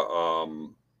mark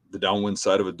the downwind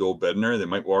side of a doe bedding area. They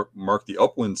might mark the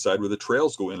upwind side where the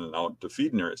trails go in and out to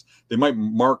feeding areas. They might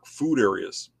mark food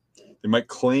areas. They might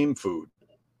claim food,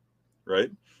 right?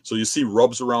 So you see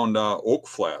rubs around oak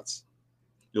flats.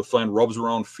 You'll find rubs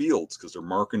around fields because they're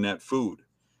marking that food.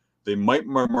 They might be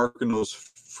marking those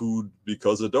food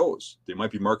because of does. They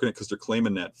might be marking it because they're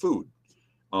claiming that food.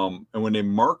 And when they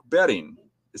mark bedding,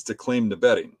 it's to claim the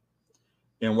bedding.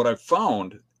 And what I've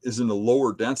found is in the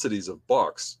lower densities of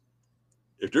bucks,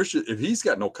 if he's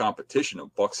got no competition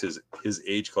of bucks his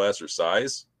age class or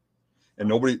size,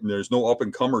 and there's no up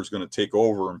and comers going to take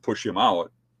over and push him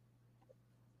out,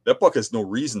 that buck has no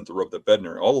reason to rub the bedding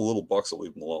area. All the little bucks will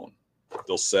leave him alone.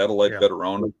 They'll satellite bed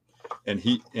around him,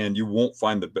 and you won't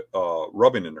find the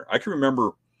rubbing in there. I can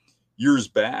remember years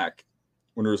back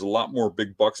when there was a lot more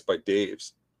big bucks by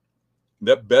Dave's.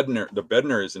 That the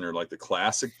bedding areas in there, like the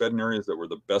classic bedding areas that were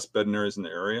the best bedding areas in the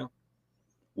area,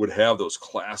 would have those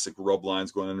classic rub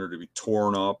lines going in there to be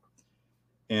torn up.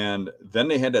 And then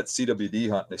they had that CWD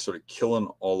hunt, and they started killing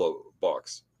all the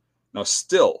bucks. Now,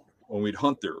 still, when we'd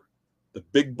hunt there, the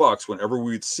big bucks, whenever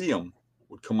we'd see them,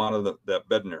 would come out of that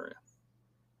bedding area.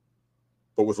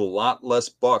 But with a lot less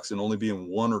bucks and only being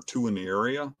one or two in the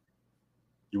area,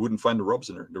 you wouldn't find the rubs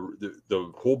in there.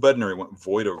 The whole bedding area went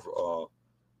void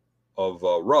of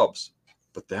rubs,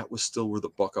 but that was still where the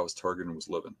buck I was targeting was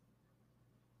living.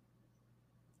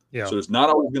 Yeah. So there's not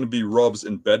always going to be rubs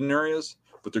in bedding areas,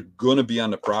 but they're going to be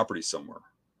on the property somewhere.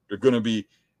 They're going to be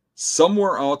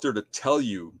somewhere out there to tell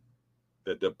you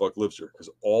that buck lives there, because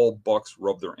all bucks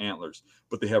rub their antlers,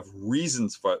 but they have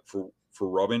reasons for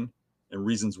rubbing and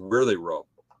reasons where they rub.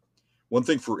 One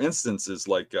thing, for instance, is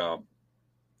like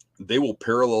they will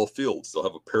parallel fields. They'll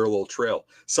have a parallel trail.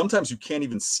 Sometimes you can't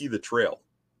even see the trail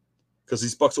because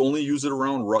these bucks only use it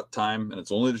around rut time, and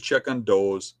it's only to check on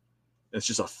does. And it's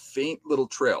just a faint little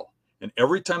trail. And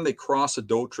every time they cross a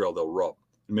doe trail, they'll rub.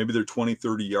 And maybe they're 20,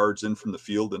 30 yards in from the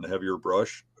field in the heavier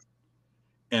brush.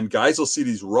 And guys will see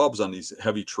these rubs on these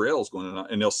heavy trails going in,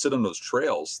 and they'll sit on those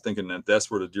trails thinking that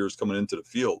that's where the deer is coming into the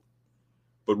field.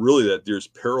 But really, that deer's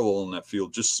parallel in that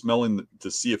field, just smelling to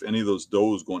see if any of those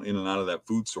does going in and out of that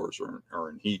food source are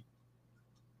in heat.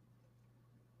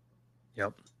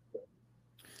 Yep.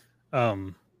 I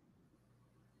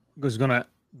was going to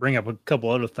bring up a couple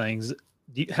other things.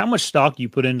 How much stock do you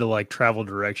put into like travel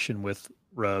direction with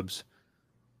rubs?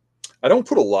 I don't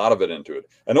put a lot of it into it.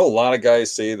 I know a lot of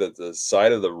guys say that the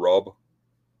side of the rub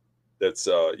that's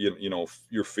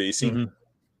you're facing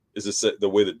is the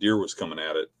way the deer was coming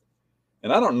at it.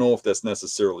 And I don't know if that's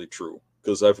necessarily true,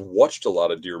 because I've watched a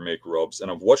lot of deer make rubs, and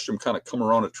I've watched them kind of come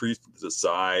around a tree to the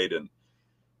side and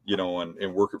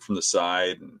work it from the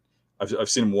side. And I've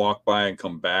seen them walk by and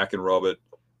come back and rub it.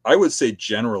 I would say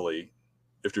generally,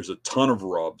 if there's a ton of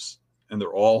rubs and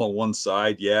they're all on one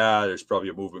side, there's probably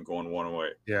a movement going one way.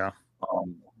 Yeah.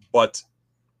 But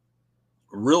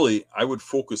really, I would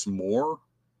focus more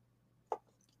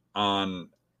on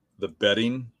the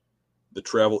bedding, the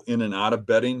travel in and out of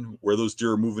bedding, where those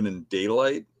deer are moving in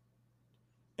daylight.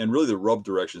 And really, the rub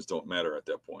directions don't matter at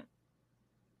that point.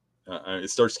 It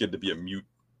starts to get to be a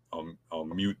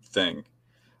mute thing.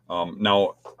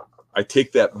 Now, I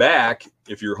take that back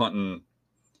if you're hunting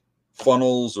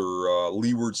funnels or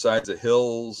leeward sides of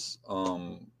hills.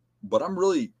 But I'm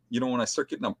really, when I start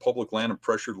getting on public land and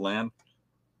pressured land,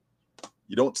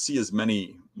 you don't see as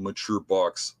many mature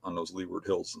bucks on those leeward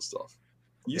hills and stuff.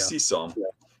 You see some,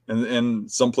 and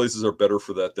some places are better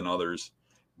for that than others.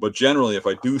 But generally, if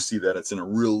I do see that, it's in a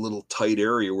real little tight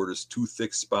area where there's two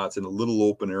thick spots in a little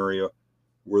open area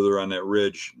where they're on that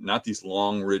ridge, not these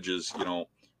long ridges,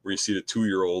 where you see the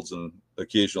 2-year-olds and the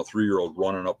occasional 3-year-old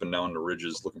running up and down the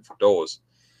ridges looking for does.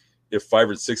 If 5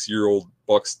 or 6 year old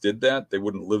bucks did that, they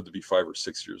wouldn't live to be 5 or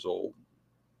 6 years old.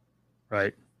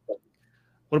 Right.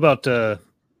 What about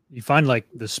you find like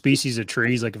the species of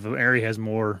trees, like if an area has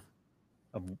more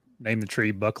of name the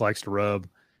tree buck likes to rub,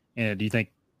 and do you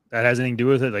think that has anything to do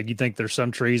with it? Like, you think there's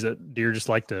some trees that deer just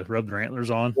like to rub their antlers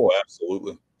on? Oh,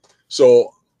 absolutely.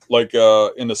 So like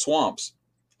in the swamps,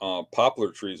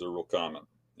 poplar trees are real common.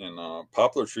 And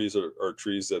poplar trees are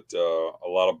trees that a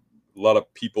lot of lot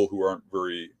of people who aren't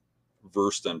very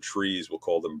versed on trees will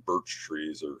call them birch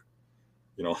trees, or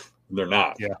they're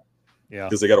not. Yeah. Yeah.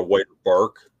 Because they got a white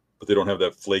bark, but they don't have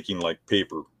that flaking like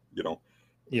paper.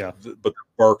 Yeah. But the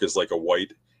bark is like a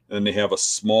white, and then they have a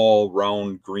small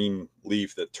round green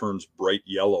leaf that turns bright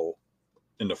yellow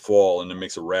in the fall, and it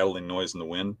makes a rattling noise in the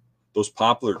wind. Those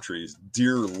poplar trees,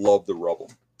 deer love to rub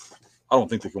them. I don't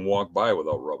think they can walk by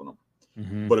without rubbing them.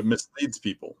 Mm-hmm. But it misleads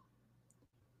people,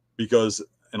 because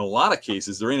in a lot of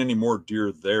cases there ain't any more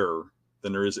deer there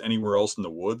than there is anywhere else in the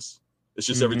woods. It's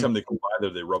just every time they go by there,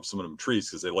 they rub some of them trees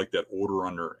because they like that odor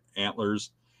on their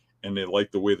antlers, and they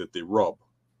like the way that they rub.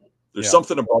 There's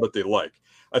something about it they like.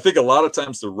 I think a lot of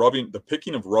times the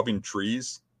picking of rubbing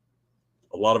trees,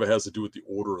 a lot of it has to do with the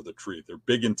odor of the tree. They're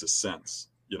big into scents,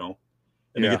 and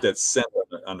they get that scent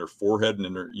on their forehead,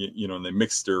 and and they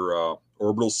mix their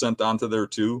orbital scent onto there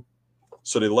too.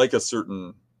 So they like a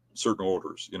certain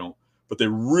odors, but they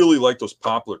really like those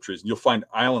poplar trees. And you'll find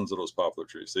islands of those poplar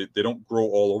trees. They don't grow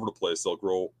all over the place. They'll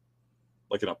grow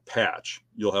like in a patch.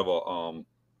 You'll have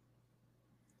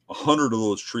 100 of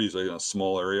those trees like in a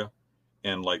small area,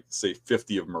 and like say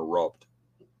 50 of them are rubbed,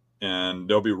 and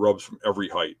there'll be rubs from every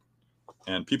height,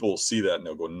 and people will see that and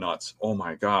they'll go nuts. Oh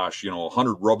my gosh,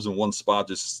 100 rubs in one spot,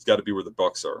 just got to be where the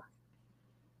bucks are.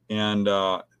 And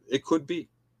it could be,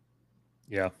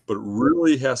 but it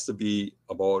really has to be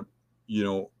about,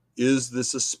 is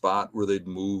this a spot where they'd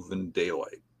move in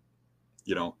daylight?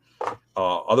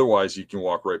 Otherwise you can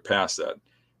walk right past that.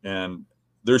 And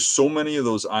there's so many of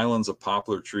those islands of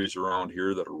poplar trees around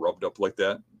here that are rubbed up like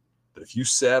that if you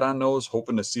sat on those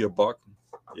hoping to see a buck,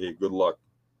 hey, good luck.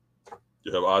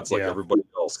 You have odds like everybody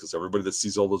else, because everybody that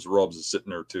sees all those rubs is sitting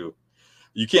there too.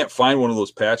 You can't find one of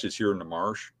those patches here in the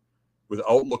marsh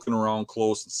without looking around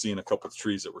close and seeing a couple of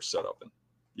trees that were set up in.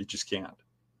 You just can't.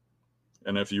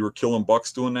 And if you were killing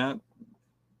bucks doing that,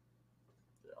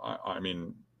 I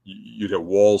mean, you'd have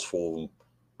walls full of them,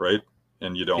 right?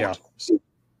 And you don't. Yeah.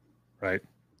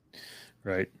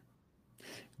 Right.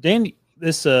 Dan,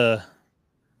 this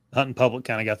hunting public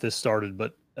kind of got this started,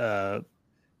 but you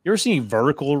ever seen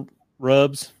vertical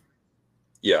rubs?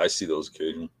 Yeah, I see those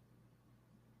occasionally.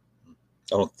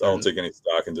 I don't take any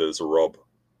stock into it as a rub.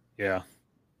 Yeah,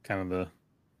 kind of the.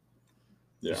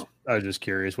 Yeah, I was just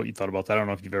curious what you thought about that. I don't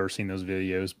know if you've ever seen those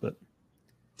videos, but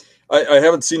I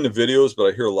haven't seen the videos, but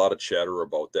I hear a lot of chatter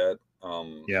about that.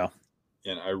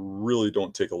 And I really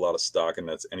don't take a lot of stock, and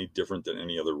that's any different than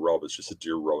any other rub. It's just a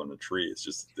deer rubbing a tree. It's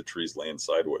just the tree's laying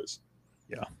sideways.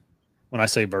 Yeah. When I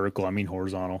say vertical, I mean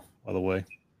horizontal, by the way.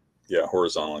 Yeah,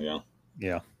 horizontal, yeah.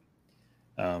 Yeah.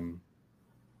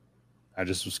 I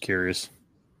just was curious.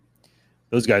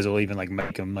 Those guys will even like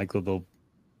make them, like they'll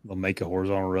make a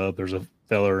horizontal rub. There's a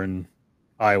feller in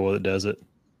Iowa that does it.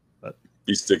 But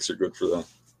these sticks are good for that.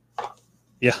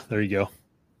 Yeah, there you go.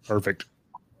 Perfect.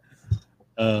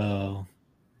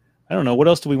 I don't know. What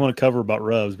else do we want to cover about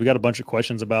rubs? We got a bunch of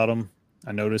questions about them.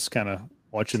 I noticed kind of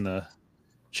watching the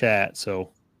chat.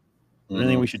 So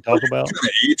anything we should talk about?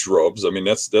 Age rubs. I mean,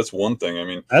 that's one thing. I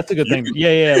mean, that's a good thing.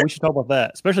 Yeah. We should talk about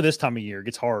that, especially this time of year. It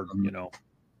gets hard,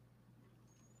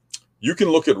 You can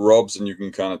look at rubs and you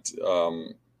can kind of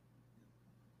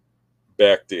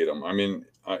backdate them. I mean,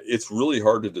 it's really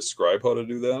hard to describe how to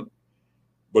do that.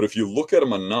 But if you look at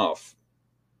them enough,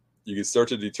 you can start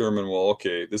to determine, well,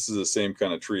 okay, this is the same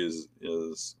kind of tree as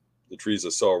the trees I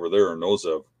saw over there, and those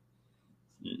have,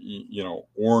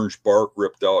 orange bark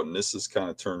ripped out, and this is kind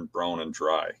of turned brown and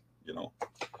dry.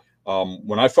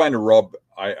 When I find a rub,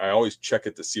 I always check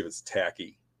it to see if it's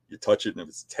tacky. You touch it, and if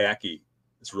it's tacky,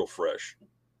 it's real fresh.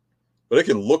 But it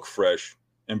can look fresh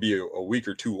and be a week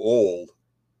or two old,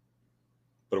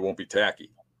 but it won't be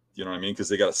tacky. You know what I mean? Because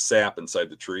they got a sap inside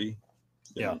the tree.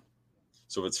 You know?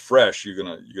 So if it's fresh, you're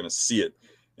gonna see it.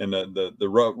 And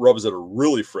the rubs that are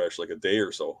really fresh, like a day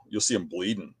or so, you'll see them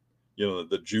bleeding.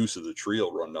 The juice of the tree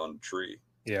will run down the tree.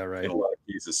 Yeah, right. In a lot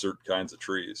of cases, certain kinds of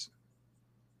trees.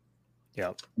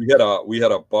 Yeah. We had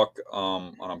a buck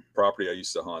on a property I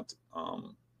used to hunt.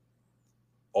 All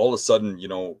of a sudden,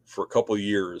 for a couple of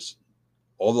years,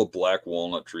 all the black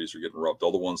walnut trees were getting rubbed.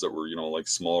 All the ones that were, like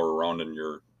smaller around in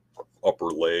your upper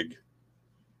leg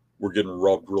were getting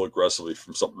rubbed real aggressively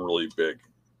from something really big.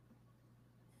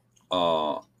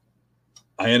 I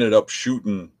ended up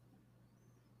shooting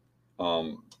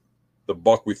the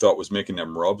buck we thought was making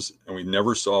them rubs, and we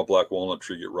never saw a black walnut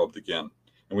tree get rubbed again.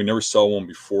 And we never saw one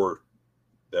before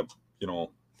that,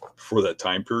 before that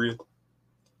time period.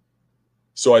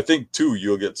 So I think too,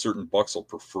 you'll get certain bucks will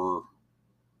prefer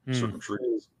certain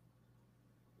trees.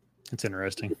 It's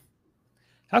interesting.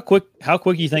 How quick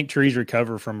do you think trees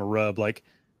recover from a rub? Like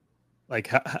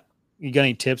how, you got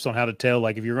any tips on how to tell?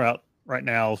 Like if you're out right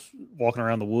now walking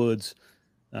around the woods,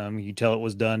 you tell it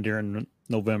was done during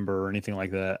November or anything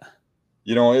like that.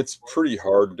 It's pretty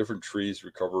hard. Different trees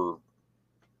recover,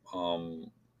 um,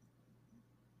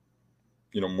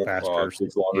 more Faster.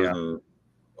 takes longer Yeah. than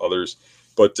others.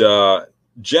 But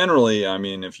generally, I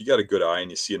mean, if you got a good eye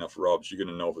and you see enough rubs, you're going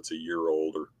to know if it's a year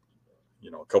old or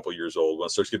a couple years old. When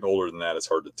it starts getting older than that, it's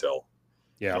hard to tell.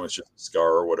 Yeah. It's just a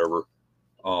scar or whatever.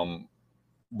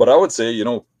 But I would say,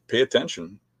 pay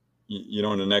attention.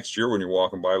 In the next year when you're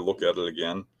walking by, look at it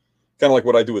again. Kind of like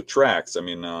what I do with tracks. I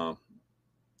mean,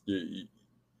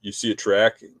 you see a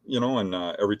track, and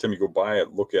every time you go by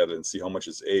it, look at it and see how much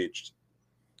it's aged.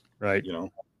 Right.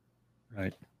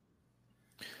 Right.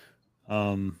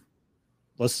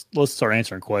 Let's start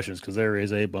answering questions because there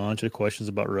is a bunch of questions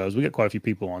about RUBS. We got quite a few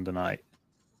people on tonight.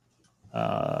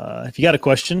 If you got a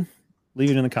question, leave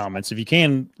it in the comments. If you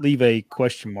can, leave a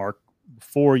question mark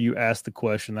before you ask the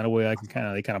question. That way,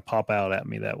 they kind of pop out at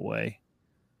me that way.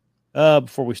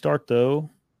 Before we start, though,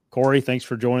 Corey, thanks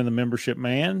for joining the membership,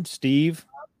 man. Steve,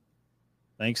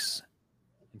 thanks.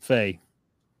 And Faye,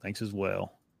 thanks as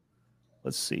well.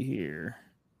 Let's see here.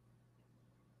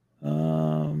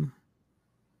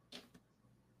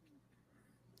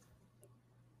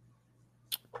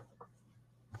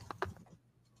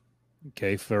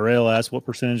 Okay, Farrell asked, what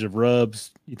percentage of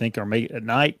rubs you think are made at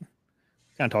night?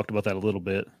 Kind of talked about that a little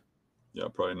bit. Yeah,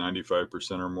 probably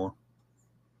 95% or more.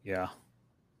 Yeah.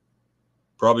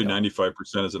 Probably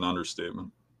 95% is an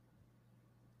understatement.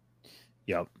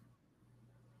 Yep.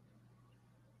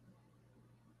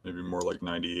 Maybe more like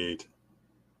 98.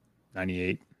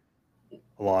 98.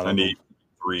 A lot of them.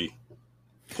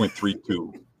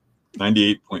 98.32.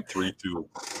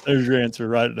 98.32. There's your answer.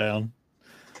 Write it down.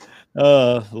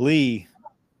 Lee.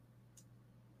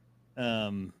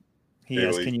 He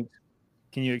asked, Lee.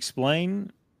 Can you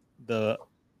explain the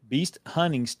beast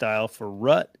hunting style for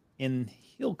rut in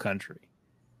hill country?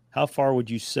 How far would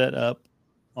you set up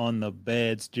on the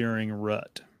beds during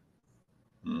rut?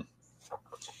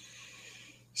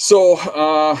 So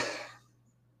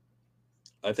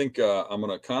I think I'm going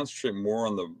to concentrate more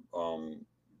on the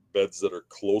beds that are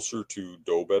closer to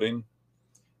doe bedding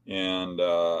and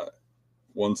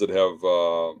ones that have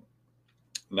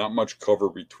not much cover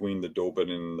between the doe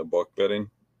bedding and the buck bedding.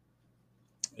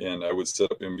 And I would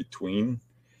set up in between.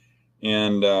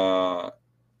 And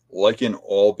like in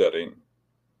all bedding,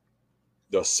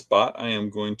 the spot I am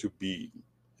going to be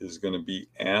is going to be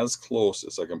as close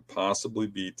as I can possibly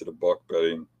be to the buck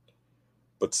bedding,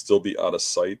 but still be out of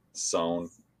sight, sound,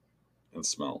 and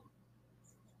smell.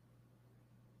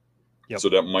 Yep. So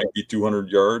that might be 200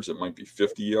 yards. It might be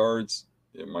 50 yards.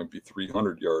 It might be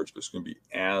 300 yards, but it's going to be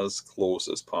as close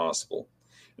as possible.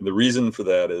 And the reason for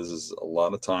that is a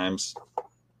lot of times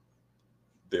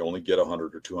they only get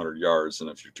 100 or 200 yards. And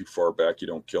if you're too far back, you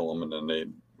don't kill them. And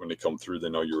then when they come through, they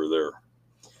know you were there.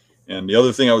 And the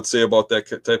other thing I would say about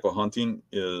that type of hunting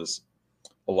is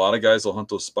a lot of guys will hunt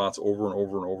those spots over and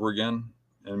over and over again.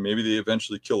 And maybe they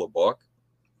eventually kill a buck.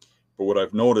 But what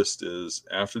I've noticed is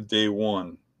after day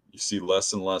one, you see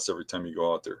less and less every time you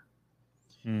go out there.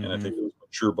 Mm-hmm. And I think those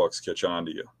mature bucks catch on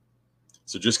to you.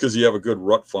 So just because you have a good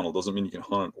rut funnel doesn't mean you can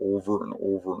hunt it over and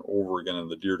over and over again and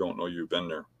the deer don't know you've been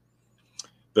there.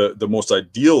 The most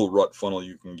ideal rut funnel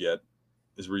you can get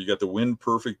is where you got the wind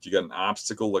perfect, you got an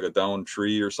obstacle like a downed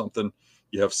tree or something.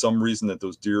 You have some reason that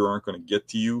those deer aren't going to get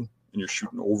to you and you're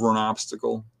shooting over an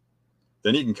obstacle.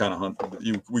 Then you can kind of hunt.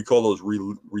 We call those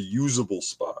reusable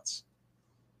spots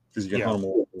because you can hunt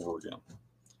them over again.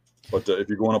 But if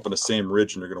you're going up on the same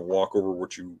ridge and you're going to walk over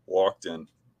what you walked in,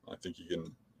 I think you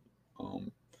can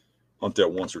hunt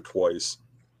that once or twice,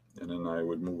 and then I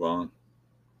would move on.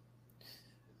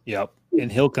 Yep. In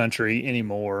hill country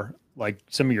anymore, like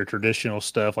some of your traditional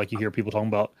stuff, like you hear people talking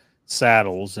about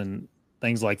saddles and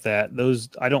things like that. Those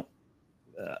I don't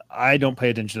pay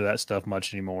attention to that stuff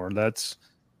much anymore. That's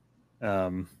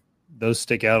those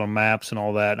stick out on maps and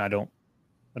all that, and I don't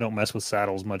mess with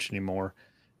saddles much anymore.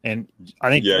 And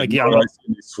I think, in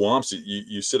these swamps,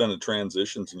 you sit on the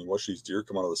transitions and you watch these deer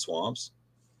come out of the swamps,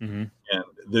 mm-hmm. and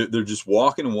they're just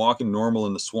walking normal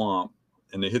in the swamp,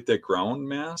 and they hit that ground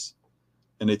mass,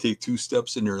 and they take two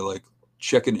steps and they're like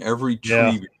checking every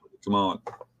tree before they come out,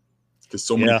 because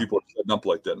so many people are setting up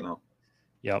like that now.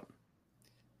 Yep.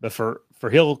 But for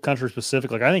hill country specific,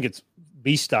 like I think it's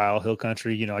beast style hill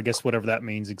country. I guess whatever that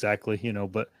means exactly.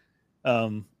 But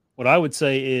what I would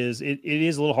say is it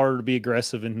is a little harder to be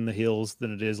aggressive in the hills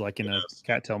than it is like in a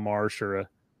cattail marsh or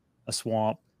a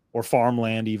swamp or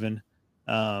farmland even.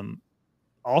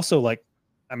 Also, like,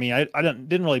 I mean, I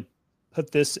didn't really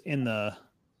put this in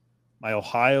my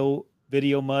Ohio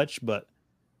video much, but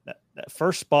that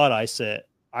first spot I set,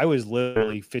 I was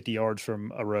literally 50 yards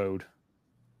from a road.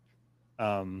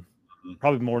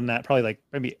 Probably more than that. Probably like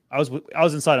maybe I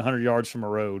was inside 100 yards from a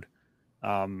road.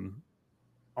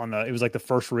 It was like the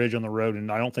first ridge on the road,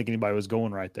 and I don't think anybody was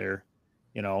going right there,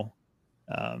 you know.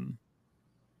 And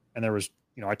there was,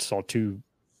 I saw 2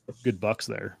 good bucks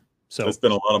there. So it's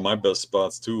been a lot of my best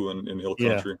spots too in hill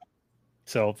country. Yeah.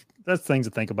 So that's things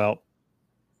to think about.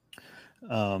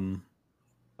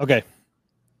 Okay.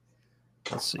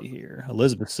 Let's see here.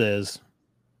 Elizabeth says,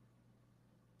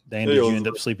 Dan, did you end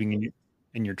up sleeping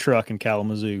in your truck in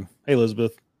Kalamazoo? Hey,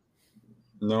 Elizabeth.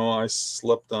 No, I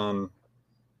slept on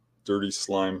dirty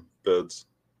slime beds.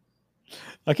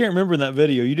 I can't remember in that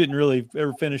video. You didn't really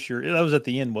ever finish that was at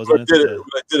the end, wasn't it? What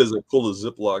I did is I pulled a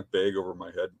Ziploc bag over my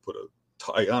head and put a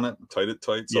tie on it and tied it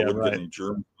tight so I wouldn't get any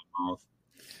germs in my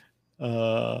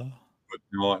mouth. But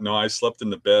no, I slept in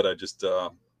the bed. I just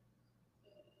went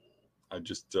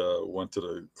to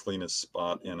the cleanest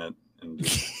spot in it, and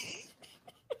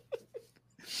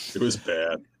it was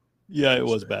bad. Yeah, it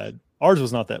was bad. Ours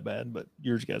was not that bad, but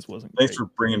yours guys wasn't. Thanks for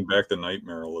bringing back the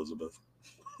nightmare, Elizabeth.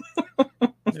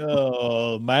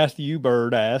 Matthew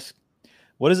Bird asks,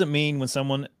 what does it mean when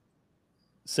someone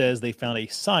says they found a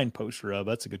signpost rub?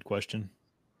 That's a good question.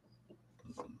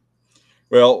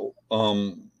 Well,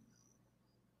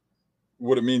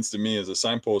 what it means to me is a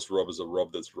signpost rub is a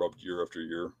rub that's rubbed year after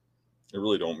year. It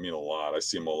really don't mean a lot. I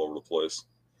see them all over the place.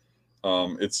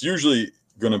 It's usually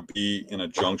going to be in a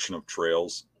junction of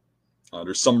trails.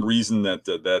 There's some reason that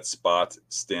that spot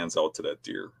stands out to that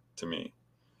deer, to me.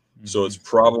 Mm-hmm. So it's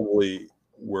probably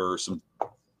where some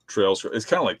trails. It's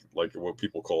kind of like what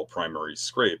people call a primary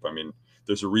scrape. I mean,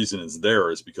 there's a reason it's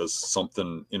there is because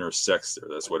something intersects there.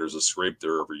 That's why there's a scrape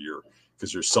there every year,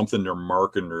 because there's something they're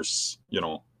marking. There's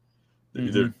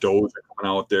either does are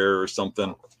coming out there or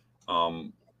something.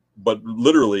 But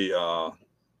literally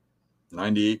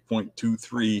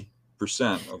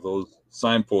 98.23% of those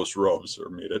signpost rubs are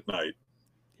made at night.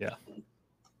 Yeah.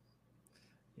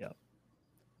 Yeah.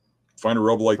 Find a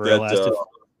rub like that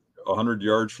 100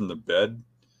 yards from the bed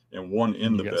and one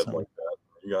in the bed like that.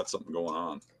 You got something going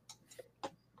on.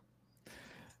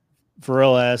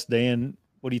 Pharrell asked, Dan,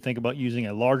 what do you think about using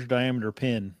a large diameter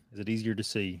pin? Is it easier to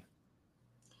see?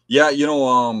 Yeah,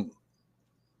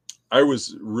 I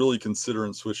was really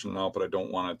considering switching it out, but I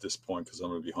don't want it at this point because I'm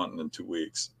going to be hunting in 2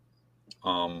 weeks.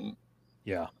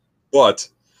 Yeah. But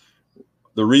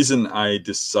the reason I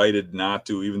decided not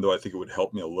to, even though I think it would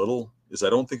help me a little, is I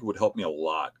don't think it would help me a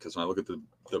lot, because when I look at the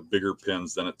bigger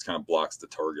pins, then it kind of blocks the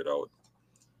target out.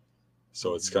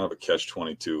 So it's kind of a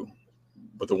catch-22.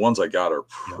 But the ones I got are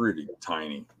pretty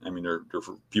tiny. I mean, they're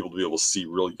for people to be able to see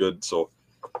really good. So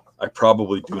I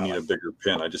probably do need a bigger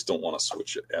pin. I just don't want to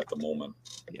switch it at the moment.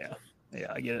 Yeah.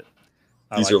 Yeah, I get it.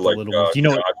 These are like little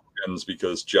pins,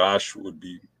 because Josh would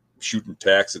be shooting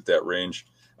tacks at that range.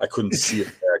 I couldn't see a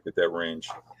tack at that range.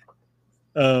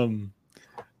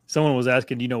 Someone was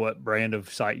asking, do you know what brand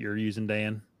of sight you're using,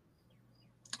 Dan?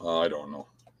 I don't know.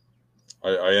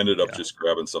 I ended up just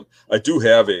grabbing some. I do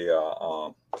have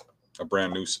a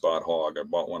brand new Spot Hog. I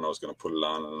bought one. I was going to put it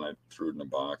on, and then I threw it in a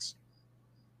box.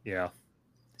 Yeah.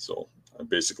 So I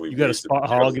basically you got a Spot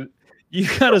Hog.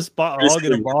 You got a Spot Hog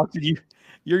in a box, and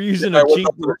you're using a cheap. I went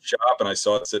up to the shop and I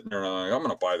saw it sitting there, and I'm like, I'm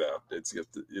going to buy that. It's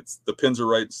the pins are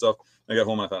right and stuff. And I got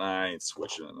home and I thought, I ain't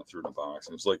switching it, and I threw it in a box.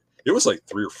 And it was like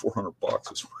 $300 or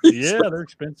 $400. They're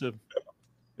expensive.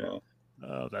 Yeah.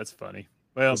 Oh, that's funny.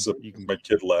 Well, my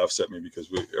kid laughs at me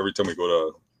because every time we go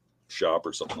to shop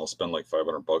or something, I'll spend like $500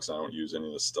 and I don't use any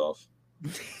of this stuff.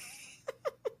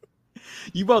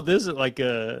 You bought this at like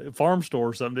a farm store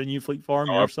or something, didn't you? Fleet Farm,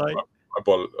 your site? I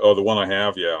bought it. Oh, the one I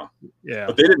have, yeah. Yeah.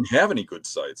 But they didn't have any good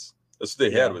sites. That's what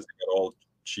they had, was they got all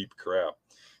cheap crap.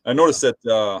 I noticed that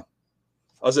I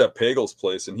was at Pagel's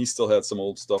place, and he still had some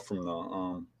old stuff from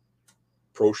the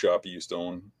pro shop he used to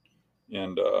own.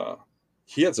 And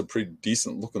he had some pretty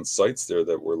decent looking sights there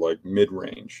that were like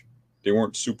mid-range. They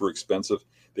weren't super expensive.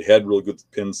 They had really good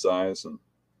pin size. And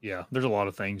yeah, there's a lot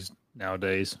of things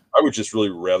nowadays. I would just really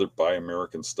rather buy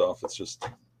American stuff. It's just,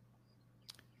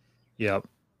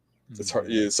 it's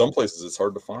hard. Some places it's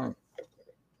hard to find.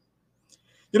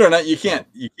 You can't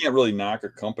really knock a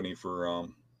company for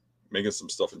making some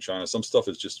stuff in China. Some stuff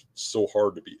is just so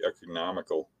hard to be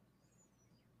economical.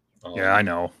 Yeah, I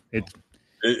know. It's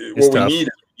what we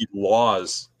need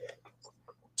laws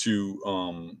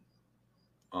to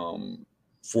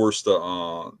force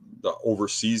the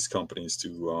overseas companies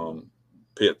to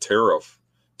pay a tariff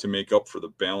to make up for the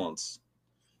balance,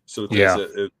 so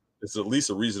that it's at least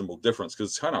a reasonable difference,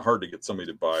 because it's kind of hard to get somebody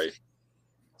to buy,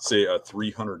 say, a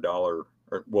 $300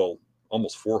 or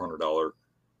almost $400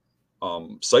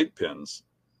 sight pins.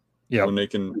 Yeah. When they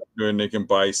can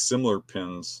buy similar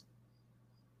pins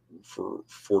for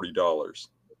 $40.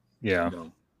 Yeah. You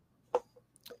know?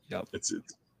 Yep. It's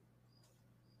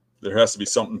there has to be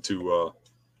something to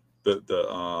the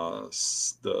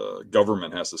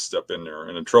government has to step in there,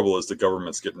 and the trouble is the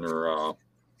government's getting their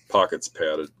pockets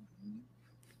padded.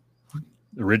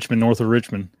 Richmond, north of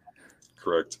Richmond.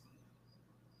 Correct.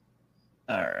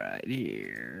 All right,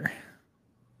 here.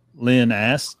 Lynn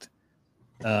asked,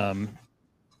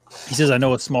 he says, I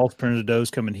know a small printed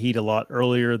does come in heat a lot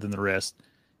earlier than the rest.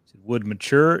 He said, would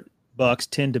mature bucks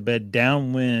tend to bed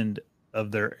downwind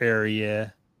of their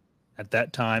area at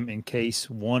that time in case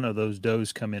one of those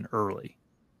does come in early?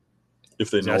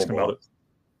 If they know about it.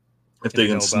 If they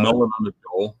can smell it on the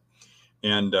doe.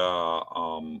 And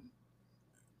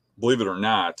believe it or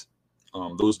not,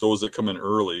 those does that come in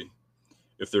early,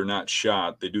 if they're not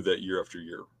shot, they do that year after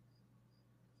year.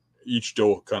 Each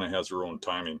doe kind of has her own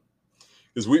timing.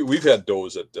 Because we've had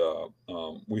does that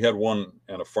we had one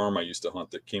at a farm I used to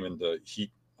hunt that came into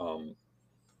heat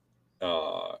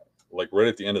like right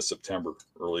at the end of September,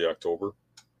 early October.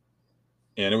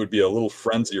 And it would be a little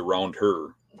frenzy around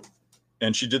her.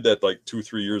 And she did that like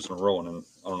 2-3 years in a row. And then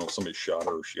I don't know if somebody shot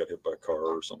her or she got hit by a car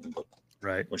or something. But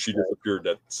right when she disappeared,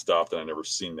 that stopped, and I never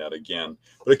seen that again.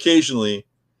 But occasionally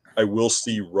I will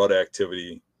see rut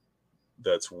activity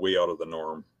that's way out of the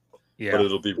norm. Yeah. But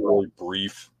it'll be really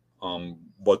brief.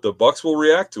 But the bucks will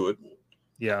react to it.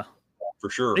 Yeah. For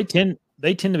sure.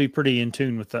 They tend to be pretty in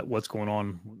tune with that, what's going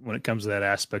on when it comes to that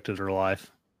aspect of their life.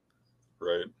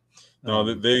 Right. No,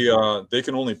 they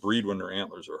can only breed when their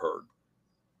antlers are hard.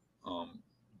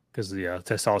 Because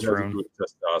testosterone.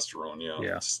 Testosterone,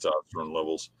 yeah. Testosterone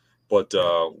levels. But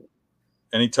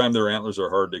anytime their antlers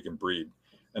are hard, they can breed.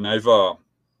 And I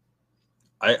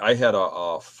had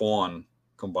a fawn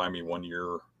come by me one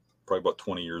year, probably about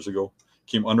 20 years ago.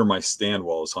 Came under my stand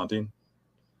while I was hunting.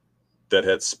 That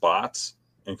had spots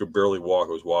and could barely walk.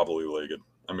 It was wobbly legged.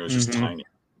 I mean, it was just tiny.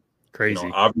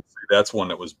 Crazy. Obviously, that's one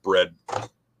that was bred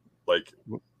like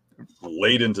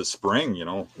late into spring.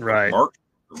 Right. March.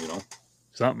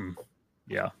 Something.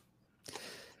 Yeah.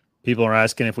 People are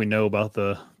asking if we know about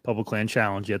the Public Land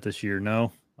Challenge yet this year.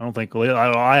 No, I don't think.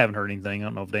 I haven't heard anything. I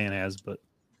don't know if Dan has, but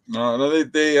no.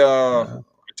 They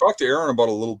talked to Aaron about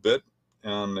a little bit,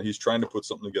 and he's trying to put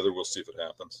something together. We'll see if it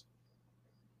happens.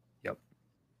 Yep.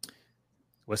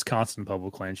 Wisconsin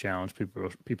Public Land Challenge.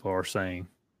 People are saying.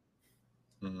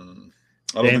 I don't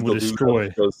think they'll destroy. Do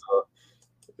that because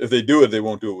if they do it, they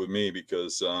won't do it with me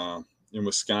because in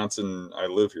Wisconsin I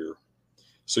live here.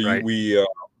 So right.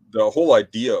 The whole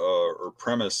idea or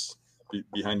premise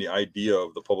behind the idea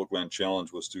of the Public Land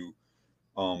Challenge was to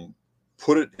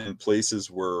put it in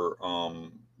places where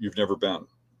you've never been.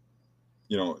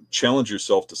 Challenge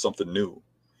yourself to something new.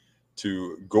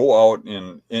 To go out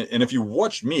and if you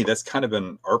watch me, that's kind of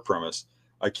been our premise.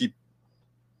 I keep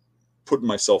putting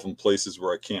myself in places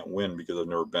where I can't win because I've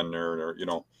never been there. Or,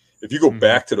 if you go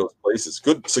back to those places,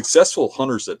 good, successful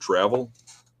hunters that travel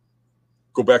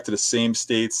go back to the same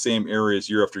states, same areas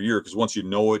year after year. Because once you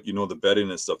know it, the bedding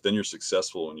and stuff, then you're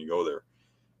successful when you go there.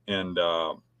 And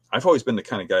I've always been the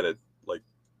kind of guy that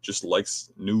just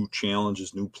likes new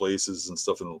challenges, new places and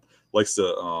stuff, and likes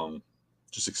to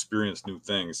just experience new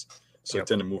things. So I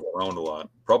tend to move around a lot.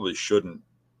 Probably shouldn't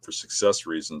for success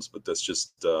reasons, but that's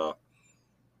just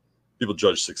people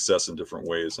judge success in different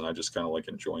ways, and I just kind of like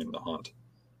enjoying the hunt.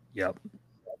 Yep.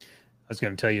 I was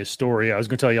going to tell you a story. I was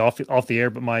going to tell you off the air,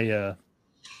 but my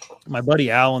buddy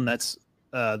Alan, that's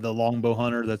the longbow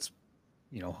hunter. That's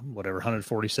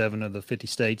 147 of the 50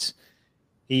 states.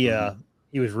 He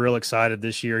was real excited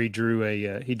this year. He drew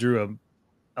a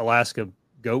Alaska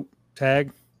goat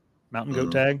tag, mountain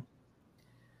goat tag.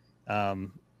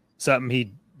 Something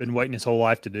he'd been waiting his whole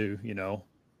life to do,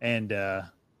 and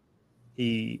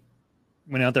he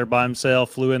went out there by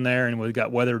himself, flew in there, and we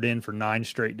got weathered in for 9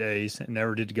 straight days and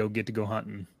never did get to go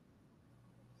hunting.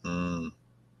 You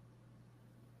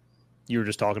were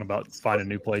just talking about finding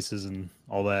new places and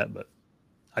all that, but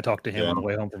I talked to him on the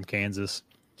way home from Kansas.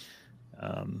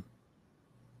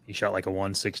 He shot like a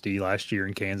 160 last year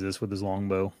in Kansas with his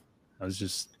longbow. I was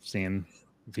just seeing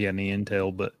if he had any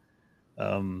intel, but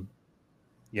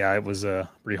it was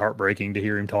pretty heartbreaking to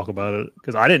hear him talk about it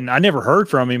because I never heard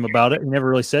from him about it. He never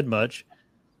really said much.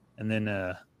 And then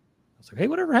I was like, "Hey,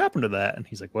 whatever happened to that?" And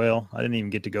he's like, "Well, I didn't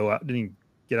even get to go out. Didn't even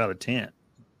get out of the tent."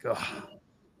 God.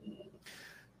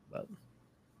 But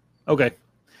okay.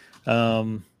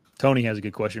 Tony has a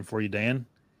good question for you, Dan,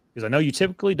 because I know you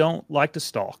typically don't like to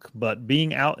stalk, but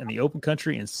being out in the open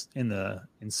country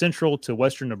in central to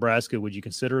western Nebraska, would you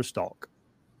consider a stalk?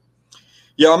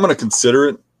 Yeah, I'm going to consider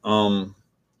it.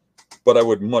 But I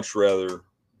would much rather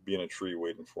be in a tree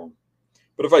waiting for them.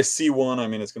 But if I see one, I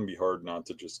mean, it's going to be hard not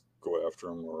to just go after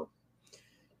them, or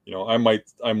I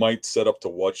might set up to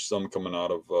watch some coming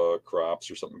out of crops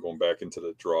or something, going back into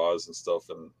the draws and stuff,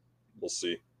 and we'll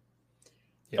see.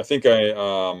 Yep. I think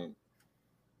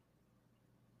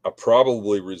I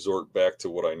probably resort back to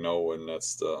what I know, and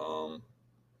that's the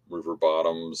river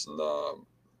bottoms and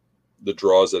the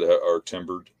draws that are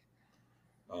timbered.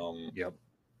 Yep.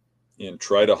 And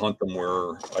try to hunt them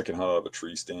where I can hunt out of a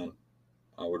tree stand.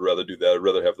 I would rather do that. I'd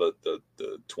rather have the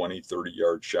 20, 30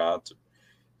 yard shots.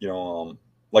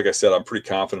 Like I said, I'm pretty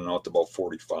confident out to about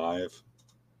 45,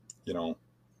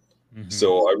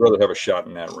 so I'd rather have a shot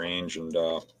in that range. And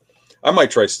I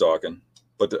might try stalking,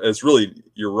 but it's really,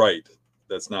 you're right.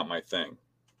 That's not my thing.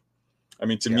 I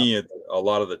mean, to me, a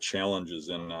lot of the challenges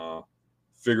in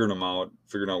figuring them out,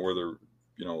 figuring out where they're,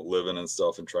 living and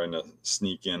stuff, and trying to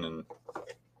sneak in.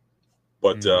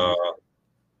 But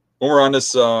when we're on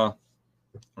this, I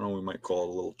don't know, we might call it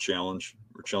a little challenge.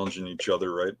 We're challenging each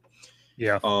other, right?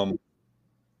 Yeah.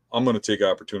 I'm going to take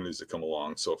opportunities that come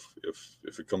along. So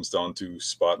if it comes down to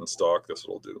spot and stalk, that's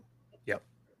what I'll do.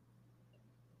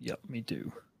 Yep, me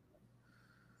too.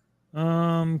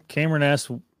 Cameron asks,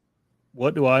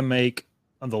 what do I make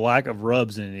of the lack of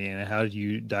rubs in Indiana? How do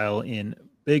you dial in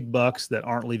big bucks that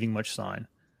aren't leaving much sign?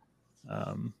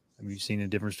 Have you seen the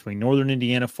difference between northern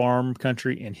Indiana farm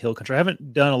country and hill country? I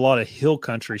haven't done a lot of hill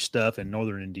country stuff in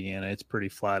northern Indiana. It's pretty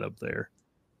flat up there.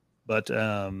 But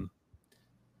I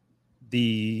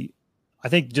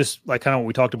think just like kind of what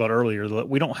we talked about earlier,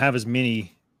 we don't have as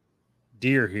many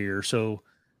deer here. So,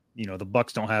 the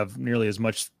bucks don't have nearly as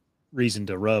much reason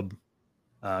to rub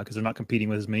because they're not competing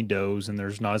with as many does, and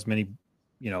there's not as many,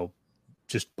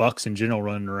 just bucks in general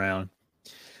running around.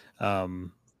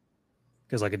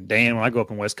 Because like a Dan, when I go up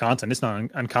in Wisconsin, it's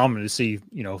not uncommon to see,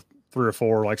 3 or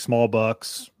 4 like small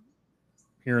bucks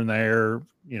here and there,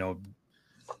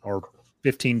 or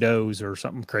 15 does or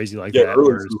something crazy like that.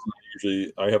 Early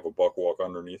usually I have a buck walk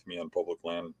underneath me on public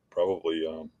land, probably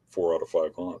 4 out of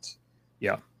 5 hunts.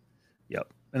 Yeah.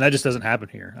 Yep. And that just doesn't happen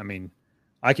here. I mean,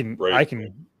 I can go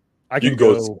 5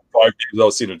 days without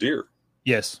seeing a deer.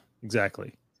 Yes,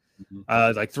 exactly.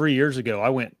 Like 3 years ago,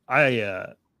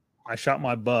 I shot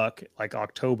my buck like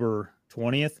October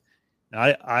 20th.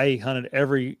 And I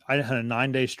hunted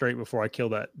 9 days straight before I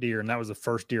killed that deer. And that was the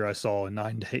first deer I saw in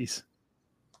 9 days.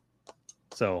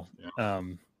 So,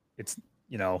 it's,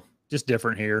 just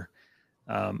different here.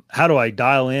 How do I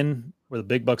dial in where the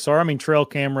big bucks are? I mean, trail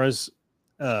cameras,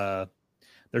 they're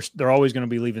always going to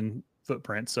be leaving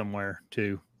footprints somewhere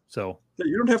too. So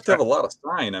you don't have to have a lot of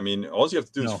sign. I mean, all you have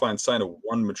to do is find sign of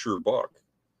one mature buck.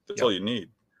 That's all you need.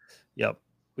 Yep.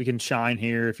 We can shine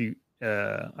here if you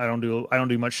I don't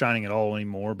do much shining at all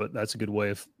anymore, but that's a good way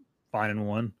of finding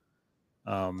one.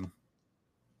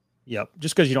 Yep.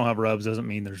 Just because you don't have rubs doesn't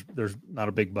mean there's not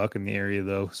a big buck in the area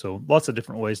though. So lots of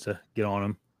different ways to get on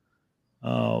them.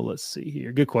 Oh, let's see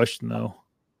here. Good question though.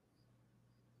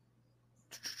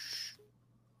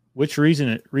 Which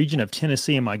region of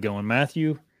Tennessee am I going,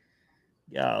 Matthew?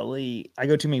 Golly, I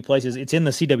go too many places. It's in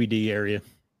the CWD area.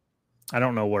 I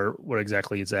don't know what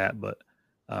exactly it's at, but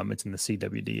it's in the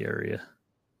CWD area.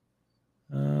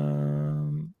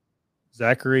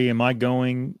 Zachary, am I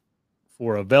going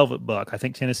for a velvet buck? I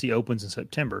think Tennessee opens in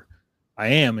September. I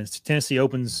am. And Tennessee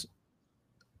opens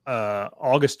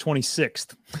August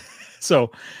 26th.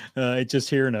 So it's just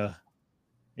here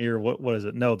what is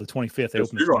it? No, the 25th. They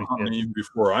open the 25th. Even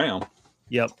before I am.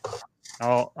 Yep.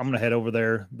 I'm gonna head over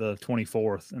there the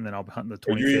 24th, and then I'll be hunting the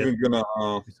 25th. Are you even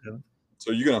gonna?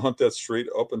 So you're gonna hunt that straight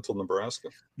up until Nebraska?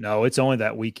 No, it's only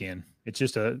that weekend. It's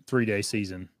just a 3-day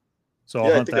season. So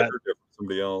I'll hunt that. I heard that from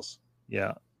somebody else.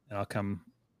 Yeah, and I'll come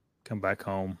back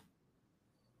home.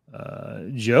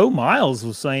 Joe Miles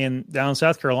was saying down in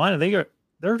South Carolina they've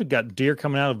got deer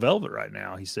coming out of velvet right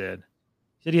now. He said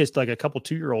he has like a couple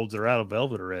 2-year-olds that are out of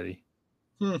velvet already.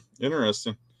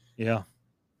 Interesting. Yeah,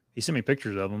 he sent me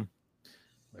pictures of them.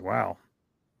 Like, wow.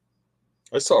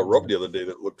 I saw a rub the other day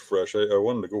that looked fresh. I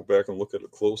wanted to go back and look at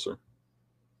it closer.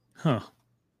 Huh.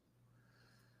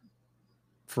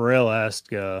 Pharrell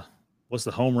asked, what's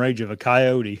the home range of a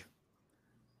coyote?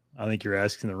 I think you're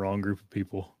asking the wrong group of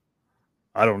people.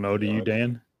 I don't know. Do you,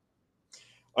 Dan?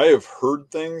 I have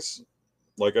heard things.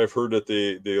 Like I've heard that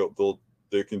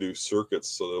they can do circuits,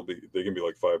 so they can be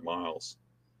like 5 miles.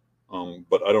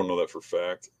 But I don't know that for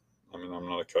fact. I mean, I'm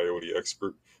not a coyote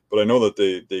expert, but I know that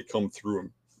they come through, and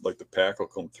like the pack will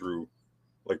come through,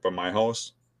 like by my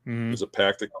house. Mm-hmm. There's a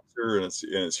pack that comes here, and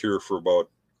it's here for about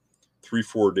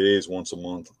 3-4 days once a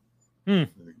month.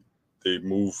 they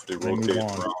move, they rotate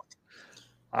around.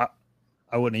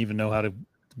 I wouldn't even know how to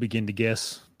begin to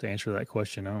guess to answer that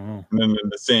question. I don't know. And then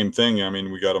the same thing. I mean,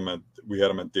 we had them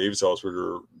at Dave's house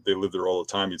where they lived there all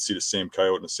the time. You'd see the same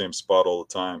coyote in the same spot all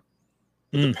the time.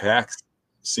 But the packs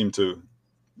seem to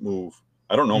move.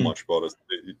 I don't know much about it.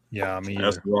 Yeah, I mean,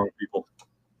 ask the wrong people.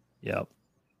 Yep.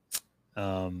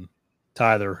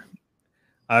 Tyler,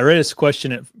 I read his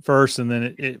question at first, and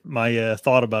then my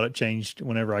thought about it changed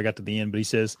whenever I got to the end. But he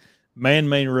says,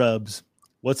 "Man-made rubs.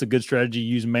 What's a good strategy to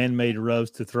use man-made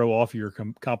rubs to throw off your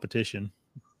competition?"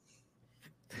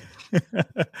 Yeah,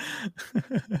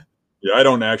 I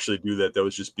don't actually do that. That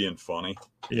was just being funny.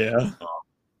 Yeah.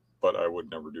 But I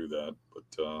would never do that. But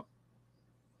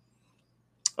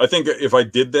I think if I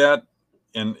did that,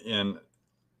 and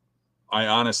I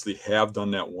honestly have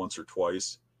done that once or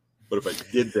twice, but if I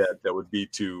did that, that would be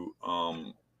to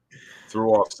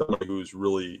throw off somebody who's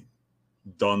really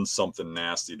done something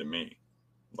nasty to me.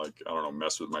 Like, I don't know,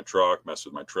 mess with my truck, mess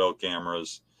with my trail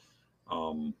cameras,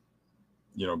 been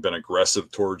aggressive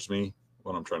towards me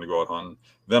when I'm trying to go out hunting,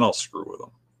 then I'll screw with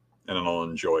them and then I'll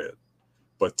enjoy it.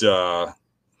 But I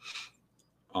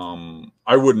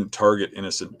wouldn't target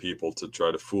innocent people to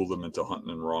try to fool them into hunting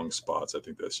in wrong spots. I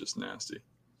think that's just nasty.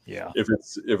 Yeah. If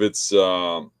it's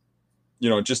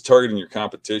just targeting your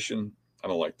competition, I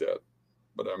don't like that.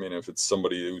 But I mean, if it's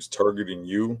somebody who's targeting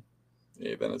you,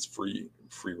 then it's free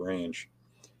range.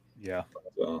 Yeah.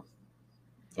 But,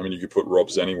 I mean, you could put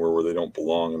RUBS anywhere where they don't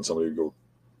belong, and somebody would go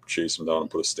chase them down and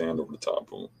put a stand over the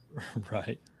top of them.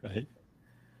 Right.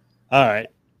 All right.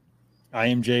 I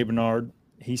am Jay Bernard.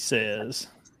 He says,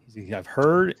 "I've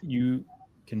heard you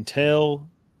can tell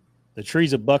the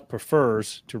trees a buck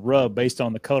prefers to rub based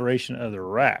on the coloration of the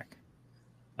rack."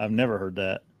 I've never heard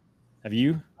that. Have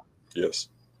you? Yes.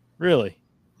 Really?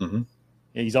 Mm-hmm.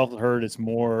 Yeah, he's also heard it's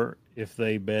more if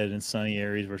they bed in sunny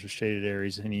areas versus shaded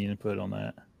areas. Any input on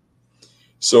that?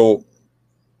 So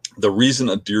the reason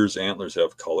a deer's antlers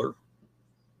have color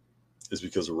is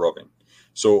because of rubbing.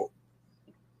 So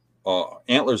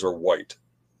antlers are white.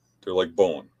 They're like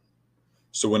bone.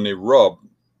 So when they rub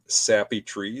sappy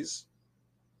trees,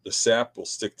 the sap will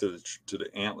stick to the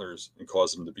antlers and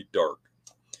cause them to be dark.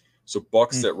 So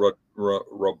bucks that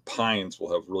rub pines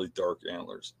will have really dark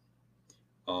antlers.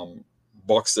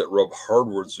 Bucks that rub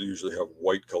hardwoods usually have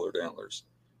white colored antlers.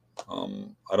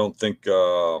 I don't think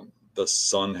the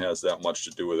sun has that much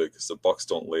to do with it because the bucks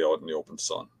don't lay out in the open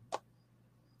sun.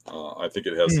 I think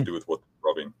it has to do with what they're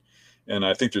rubbing. And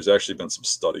I think there's actually been some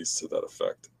studies to that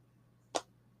effect.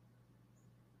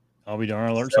 I'll be darn,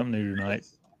 I learned something new tonight.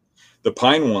 The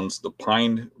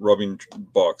pine rubbing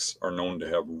bucks are known to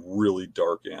have really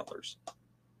dark antlers.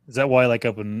 Is that why, like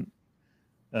up in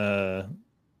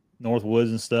North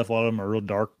Woods and stuff, a lot of them are real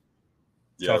dark?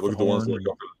 Yeah, look at the ones like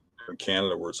up in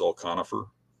Canada where it's all conifer.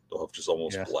 They'll have just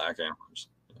almost black antlers.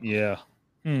 Yeah.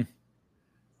 I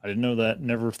didn't know that.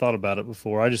 Never thought about it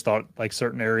before. I just thought like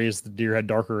certain areas the deer had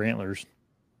darker antlers.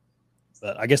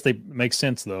 But I guess they make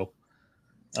sense though.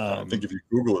 I think if you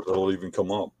Google it, it'll even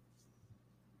come up.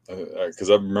 Because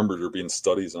I remember there being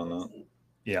studies on that.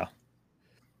 Yeah.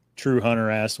 True Hunter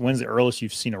asked, "When's the earliest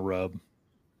you've seen a rub?"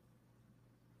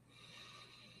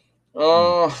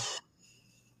 Probably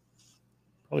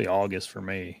August for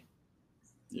me.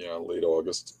 Yeah, late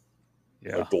August.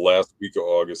 Yeah. Like the last week of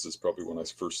August is probably when I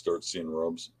first start seeing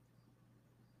rubs.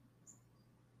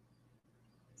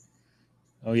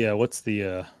 Oh yeah, what's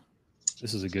the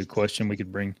this is a good question we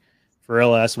could bring.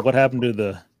 Pharrell asked, "What happened to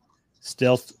the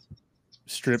stealth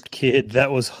stripped kid that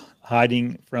was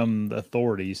hiding from the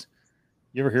authorities?"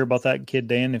 You ever hear about that kid,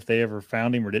 Dan, if they ever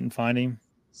found him or didn't find him?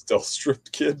 Stealth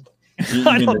stripped kid?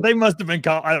 They must have been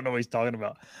called. I don't know what he's talking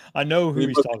about. I know who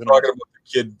he's talking about. The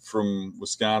kid from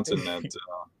Wisconsin that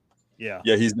yeah,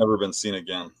 he's never been seen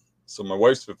again. So my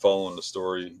wife's been following the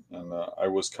story, and I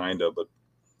was but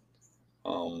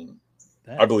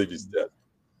I believe he's dead.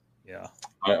 Yeah,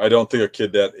 I don't think a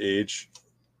kid that age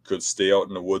could stay out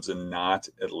in the woods and not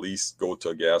at least go to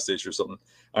a gas station or something.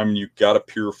 I mean, you got to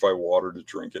purify water to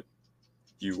drink it.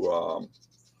 You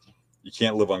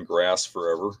can't live on grass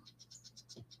forever.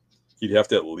 He'd have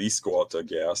to at least go out to a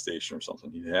gas station or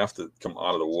something. He'd have to come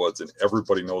out of the woods, and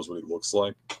everybody knows what he looks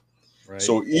like. Right.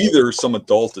 So either some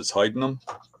adult is hiding him,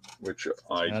 which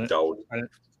I doubt.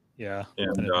 Yeah.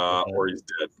 And or he's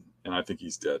dead. And I think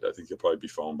he's dead. I think he'll probably be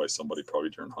found by somebody probably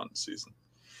during hunting season.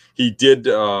 He did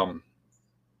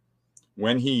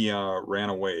when he ran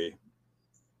away.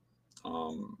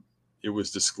 It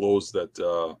was disclosed that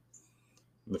the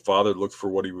father looked for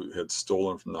what he had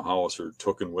stolen from the house or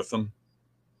taken with him.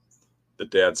 The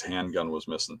dad's handgun was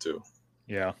missing too.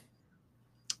 Yeah.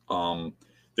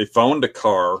 They found a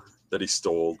car that he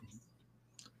stole,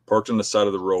 parked on the side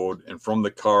of the road, and from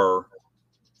the car,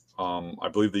 I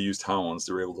believe they used hounds.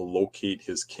 They were able to locate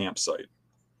his campsite.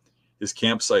 His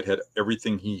campsite had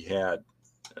everything he had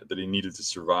that he needed to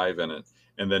survive in it.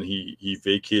 And then he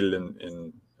vacated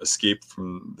and escaped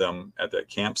from them at that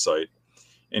campsite,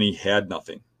 and he had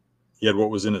nothing. He had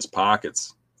what was in his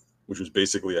pockets, which was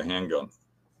basically a handgun.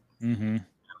 Mm-hmm.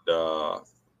 And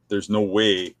there's no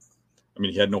way. I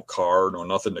mean, he had no car, no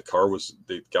nothing. The car was,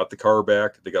 they got the car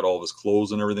back. They got all of his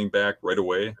clothes and everything back right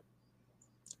away.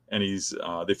 And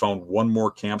they found one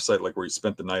more campsite, like where he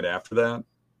spent the night after that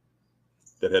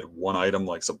had one item,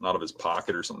 like something out of his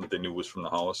pocket or something that they knew was from the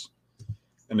house.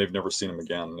 And they've never seen him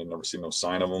again. They've never seen no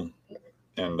sign of him.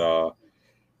 And a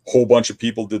whole bunch of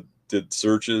people did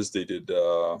searches. They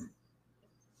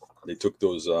took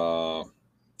those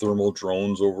thermal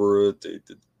drones over it. They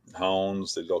did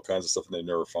hounds. They did all kinds of stuff, and they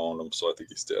never found him. So I think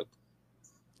he's dead.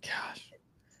 Gosh,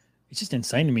 it's just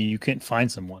insane to me. You can't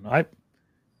find someone. I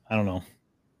don't know.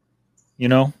 You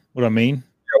know what I mean?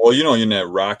 Yeah, well, you know, in that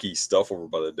rocky stuff over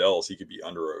by the Dells, he could be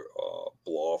under a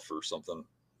bluff or something.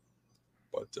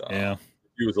 But yeah, if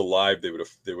he was alive, they would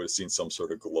have seen some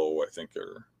sort of glow, I think,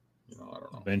 or I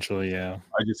don't know. Eventually, yeah.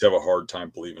 I just have a hard time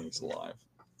believing he's alive.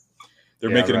 They're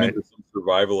making him into some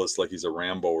survivalist, like he's a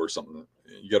Rambo or something.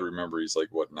 You got to remember, he's like,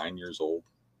 what, 9 years old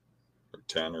or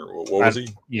 10 or what was he?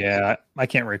 Yeah, I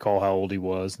can't recall how old he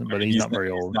was, but he's not very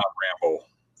old. He's not Rambo.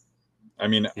 I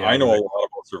mean, Yeah, I know a lot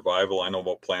about survival. I know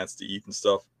about plants to eat and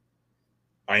stuff.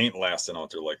 I ain't lasting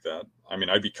out there like that. I mean,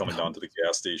 I'd be coming down to the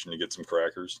gas station to get some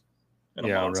crackers. And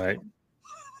right.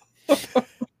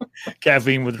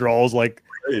 Caffeine withdrawals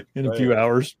in a few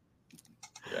hours.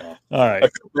 Yeah. All right. I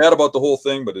feel bad about the whole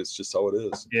thing, but it's just how it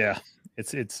is. Yeah.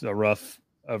 It's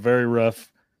a very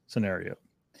rough scenario.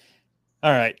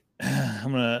 All right.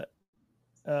 I'm gonna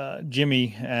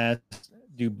Jimmy asks,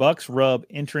 do bucks rub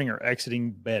entering or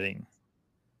exiting bedding?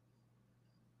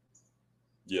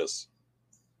 Yes.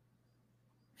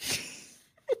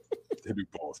 They do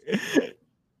both.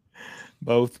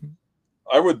 Both.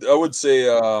 I would say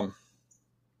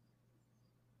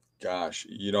gosh,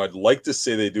 I'd like to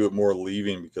say they do it more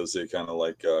leaving, because they kind of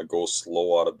like go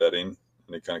slow out of bedding and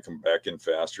they kind of come back in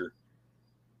faster.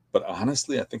 But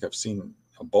honestly, I think I've seen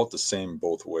about the same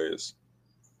both ways.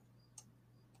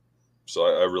 So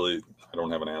I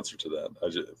don't have an answer to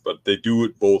that. But they do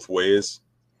it both ways.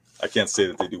 I can't say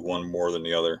that they do one more than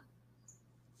the other.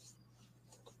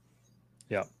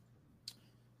 Yeah.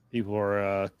 People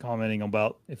are commenting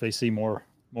about if they see more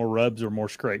rubs or more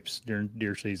scrapes during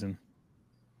deer season.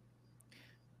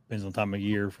 Depends on time of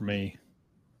year for me.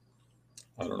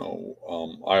 I don't know.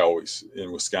 I always,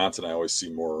 in Wisconsin, I always see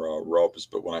more rubs,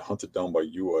 but when I hunted down by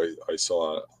you, I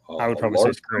saw I would probably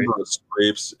say number of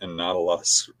scrapes and not a lot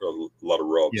of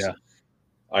rubs. Yeah.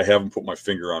 I haven't put my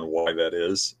finger on why that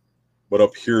is, but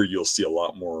up here you'll see a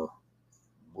lot more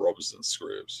rubs than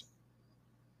scrapes.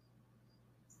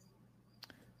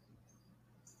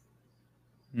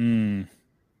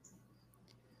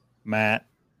 Matt,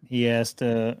 he asked,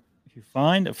 if you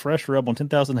find a fresh rub on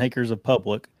 10,000 acres of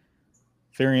public,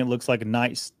 figuring it looks like a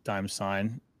nighttime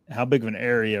sign, how big of an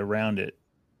area around it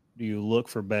do you look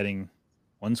for bedding?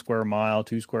 1 square mile,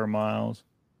 2 square miles?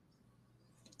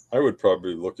 I would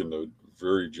probably look in a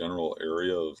very general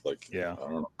area of I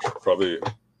don't know,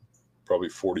 probably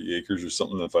 40 acres or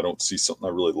something. If I don't see something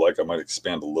I really like, I might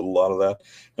expand a little out of that.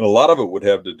 And a lot of it would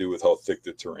have to do with how thick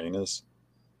the terrain is.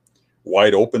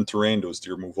 Wide open terrain, those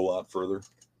deer move a lot further.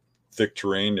 Thick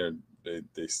terrain, they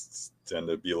tend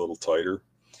to be a little tighter.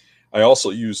 I also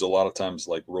use a lot of times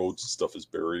like roads and stuff as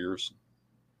barriers.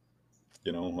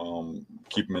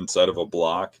 Keep them inside of a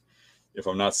block. If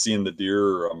I'm not seeing the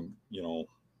deer, or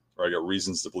or I got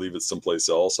reasons to believe it's someplace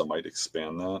else, I might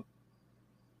expand that.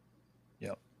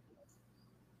 Yep,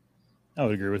 I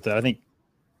would agree with that. I think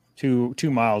 2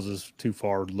 miles is too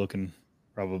far looking,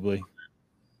 probably.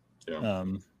 Yeah.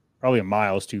 Probably a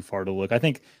mile is too far to look. I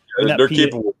think they're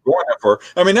capable of going that far.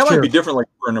 I mean, that Sure. might be different, like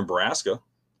for Nebraska.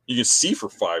 You can see for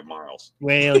 5 miles.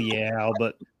 Well, yeah,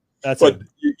 but that's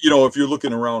if you're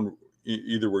looking around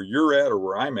either where you're at or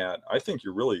where I'm at, I think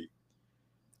you're really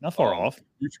not far off.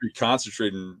 You should be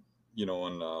concentrating,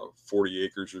 on 40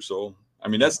 acres or so. I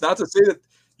mean, that's not to say that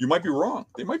you might be wrong.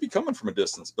 They might be coming from a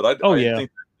distance, but I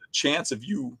think the chance of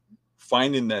you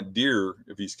finding that deer,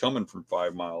 if he's coming from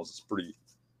 5 miles, is pretty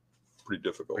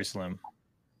difficult. Pretty slim.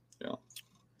 Yeah.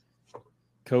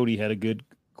 Cody had a good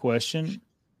question.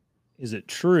 Is it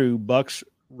true bucks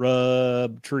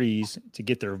rub trees to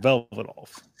get their velvet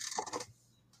off?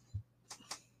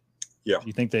 Yeah. Do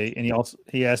you think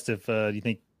he asked if do you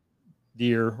think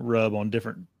deer rub on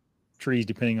different trees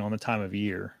depending on the time of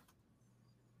year?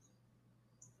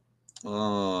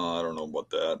 I don't know about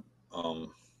that.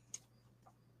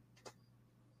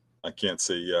 I can't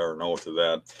say yeah or no to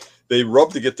that. They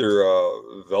rub to get their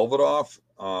velvet off.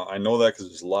 I know that because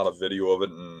there's a lot of video of it,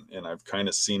 and I've kind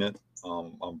of seen it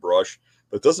on brush,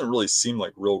 but it doesn't really seem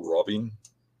like real rubbing.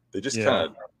 They just kind Yeah.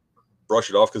 of brush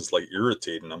it off because it's like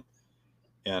irritating them,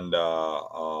 and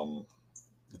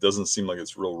it doesn't seem like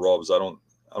it's real rubs. I don't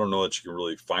know that you can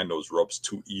really find those rubs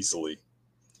too easily.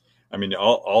 I mean,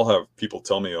 I'll have people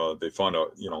tell me they found a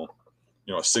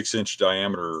a 6-inch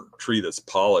diameter tree that's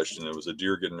polished, and it was a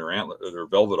deer getting their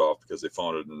velvet off because they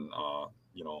found it in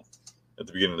at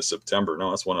the beginning of September. No,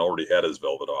 that's one that already had his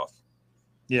velvet off.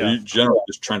 Yeah. They're generally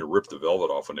just trying to rip the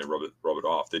velvet off when they rub it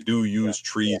off. They do use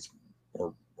trees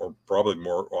or probably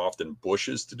more often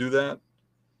bushes to do that,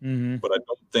 Mm-hmm. but I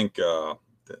don't think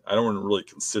I don't really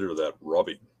consider that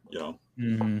rubbing.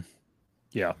 Mm-hmm.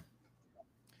 Yeah.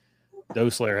 Doe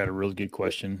Slayer had a really good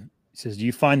question. He says, do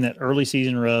you find that early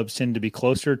season rubs tend to be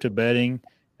closer to bedding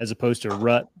as opposed to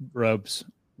rut rubs,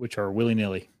 which are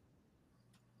willy-nilly?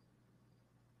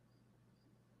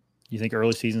 You think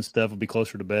early season stuff will be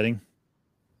closer to bedding?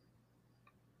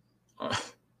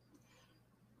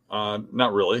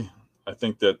 Not really. I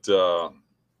think that the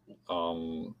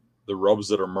rubs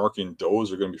that are marking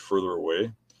does are going to be further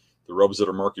away. The rubs that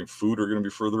are marking food are going to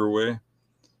be further away.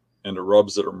 And the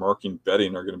rubs that are marking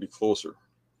bedding are going to be closer.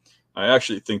 I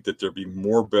actually think that there'd be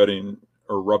more bedding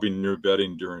or rubbing near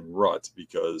bedding during rut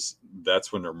because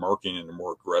that's when they're marking and they're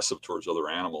more aggressive towards other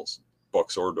animals,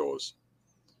 bucks or does.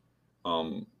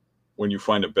 When you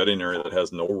find a bedding area that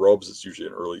has no rubs, it's usually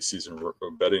an early season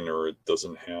bedding, or it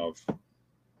doesn't have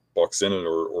bucks in it,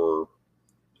 or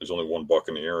there's only one buck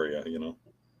in the area,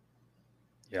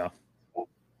 Yeah.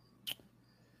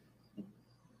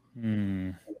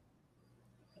 Let's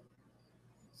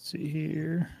see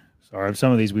here. Sorry,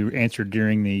 some of these we answered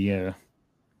during the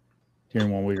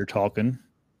during when we were talking.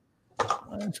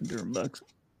 Some different bucks.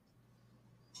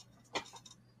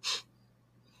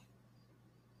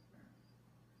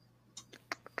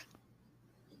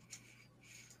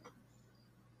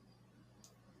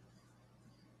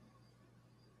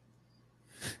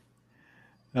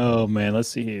 Oh man, let's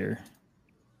see here.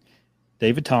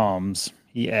 David Toms,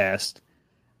 he asked,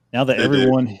 now that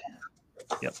everyone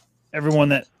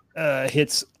that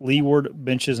hits leeward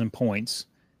benches and points,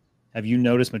 have you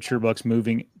noticed mature bucks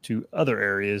moving to other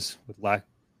areas with lack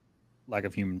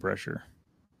of human pressure?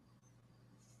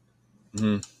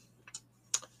 Mm-hmm.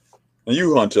 Now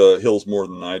you hunt hills more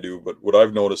than I do, but what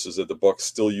I've noticed is that the bucks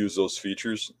still use those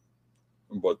features,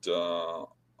 but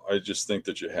I just think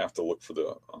that you have to look for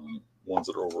the ones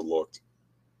that are overlooked.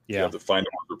 Yeah, you have to find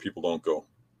them where people don't go.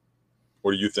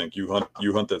 What do you think? You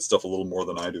hunt that stuff a little more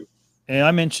than I do. And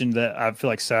I mentioned that I feel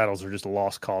like saddles are just a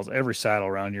lost cause. Every saddle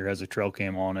around here has a trail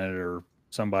cam on it, or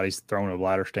somebody's throwing a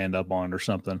ladder stand up on it or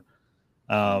something.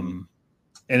 And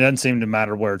it doesn't seem to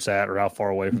matter where it's at or how far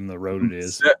away from the road it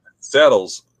is.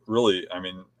 Saddles, really, I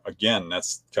mean, again,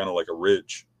 that's kind of like a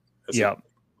ridge. Yeah.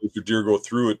 If your deer go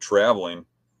through it traveling,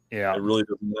 yeah, it really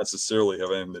doesn't necessarily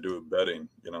have anything to do with bedding,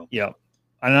 Yeah.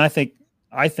 And I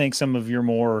think some of your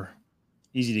more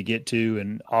easy to get to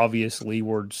and obvious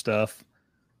leeward stuff,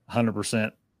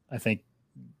 100%, I think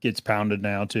gets pounded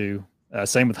now too.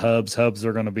 Same with hubs. Hubs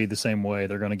are going to be the same way.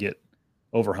 They're going to get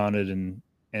overhunted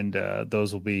and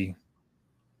those will be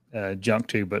junk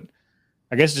too. But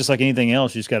I guess just like anything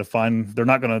else, you just got to find. They're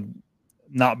not going to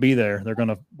not be there. They're going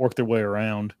to work their way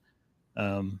around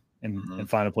and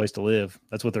find a place to live.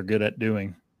 That's what they're good at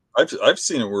doing. I've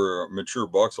seen it where mature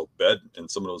bucks will bed in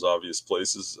some of those obvious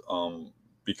places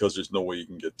because there's no way you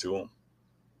can get to them.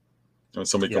 When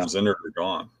somebody comes in there, they're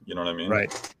gone. You know what I mean?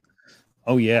 Right.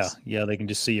 Oh yeah, yeah. They can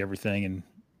just see everything and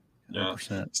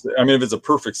 100%. I mean, if it's a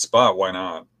perfect spot, why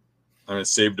not? I mean, it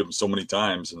saved them so many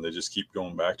times, and they just keep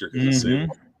going back there because it saved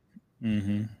them.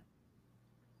 Mm-hmm.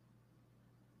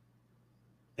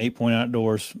 8 Point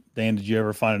Outdoors. Dan, did you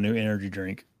ever find a new energy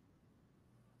drink?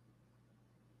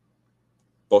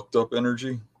 Bucked Up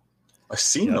Energy. I've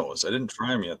seen those. I didn't try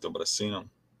them yet though, but I've seen them.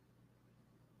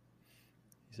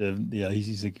 He said, "Yeah,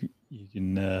 he's like you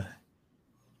can." I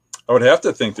would have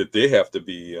to think that they have to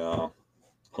be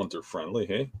hunter friendly.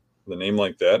 Hey, with a name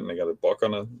like that, and they got a buck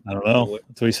on it. I don't know.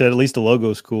 That's what he said. At least the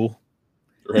logo's cool,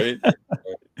 right?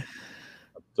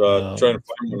 Trying to find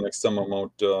one next time I'm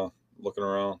out looking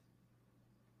around.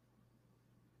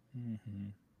 Mm-hmm.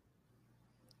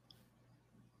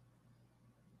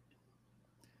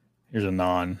 Here's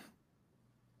a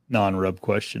non-rub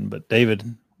question, but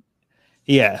David,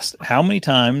 he asked, how many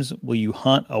times will you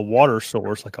hunt a water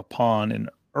source like a pond in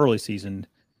early season?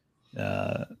 Do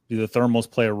the thermals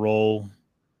play a role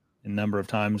in number of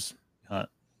times you hunt?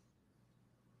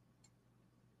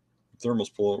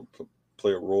 thermals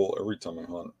play a role every time I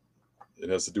hunt. It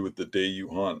has to do with the day you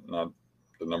hunt, not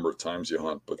the number of times you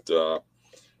hunt. But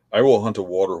I will hunt a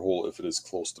water hole if it is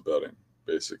close to bedding,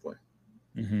 basically.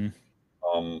 Mm-hmm.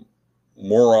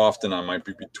 More often, I might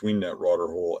be between that water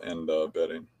hole and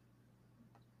bedding.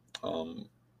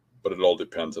 But it all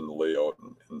depends on the layout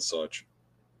and such.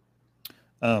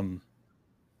 I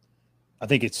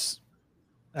think it's,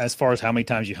 as far as how many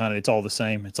times you hunt it, it's all the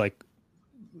same. It's like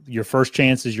your first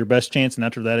chance is your best chance, and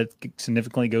after that, it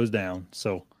significantly goes down.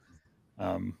 So,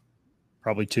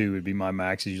 probably 2 would be my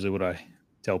max. Is usually what I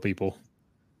tell people.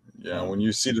 Yeah, when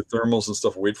you see the thermals and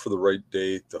stuff, wait for the right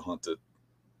day to hunt it.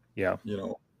 Yeah, you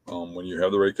know, when you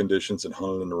have the right conditions and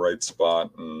hunt it in the right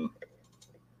spot. And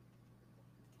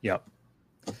yeah.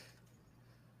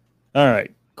 All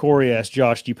right. Corey asked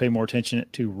Josh, do you pay more attention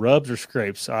to rubs or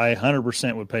scrapes? I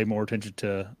 100% would pay more attention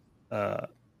to a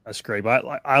scrape.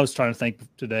 I was trying to think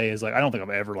today is like, I don't think I've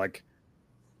ever like,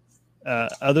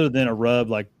 other than a rub,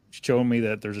 like showing me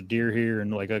that there's a deer here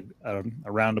and like a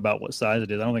roundabout what size it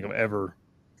is. I don't think I've ever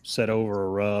set over a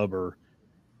rub or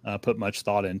put much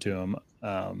thought into them.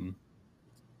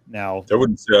 Now, I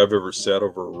wouldn't say I've ever sat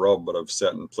over a rub, but I've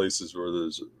sat in places where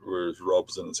there's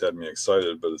rubs and it's had me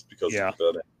excited, but it's because of the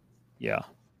bedding. Yeah.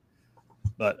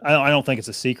 But I don't think it's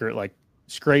a secret. Like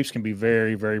scrapes can be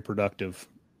very, very productive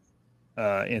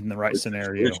in the right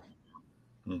scenario.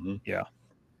 Mm-hmm. Yeah.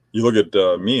 You look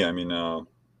at me. I mean,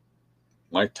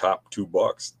 my top 2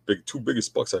 bucks, two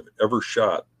biggest bucks I've ever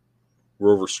shot,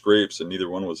 were over scrapes, and neither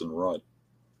one was in rut.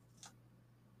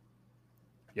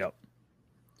 Yep.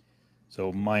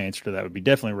 So my answer to that would be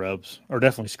definitely rubs or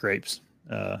definitely scrapes,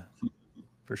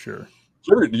 for sure.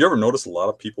 Do you ever notice a lot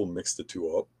of people mix the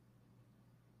 2 up?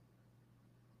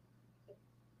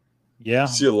 Yeah, you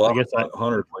see a lot of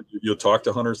hunters. Like you'll talk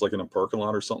to hunters like in a parking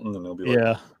lot or something, and they'll be like,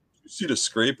 "Yeah, you see the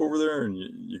scrape over there," and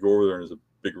you go over there and there's a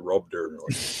big rub there, and you're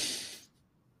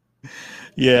like,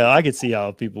 yeah, I could see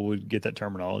how people would get that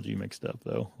terminology mixed up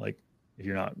though. Like if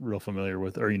you're not real familiar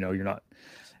with, or you're not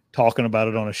talking about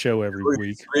it on a show every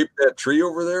week. Scrape that tree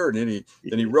over there, and then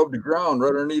he rubbed the ground right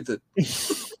underneath it.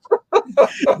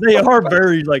 They are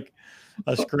very like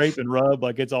a scrape and rub,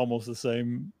 like it's almost the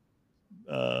same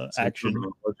action.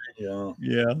 Yeah.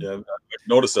 I've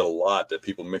noticed that a lot, that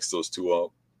people mix those 2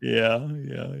 up. Yeah.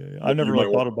 I never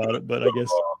really thought about it, but I guess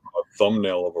a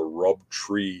thumbnail of a rub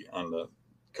tree on the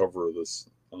cover of this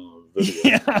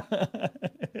video.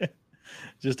 Yeah.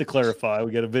 Just to clarify,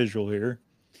 we got a visual here.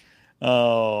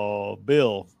 Oh,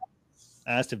 Bill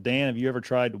asked if Dan, have you ever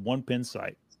tried 1-pin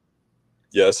sight?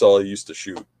 Yeah, that's all I used to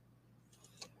shoot.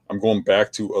 I'm going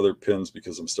back to other pins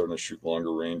because I'm starting to shoot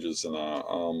longer ranges, and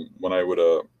when I would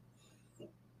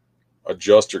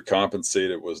adjust or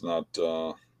compensate, it was not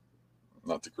the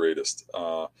greatest.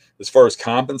 As far as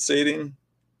compensating,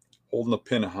 holding the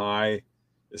pin high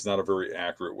is not a very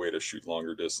accurate way to shoot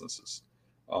longer distances.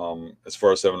 As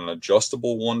far as having an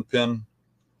adjustable 1-pin,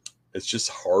 it's just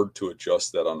hard to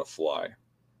adjust that on the fly.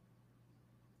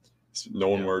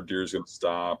 Knowing where a deer is going to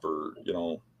stop, or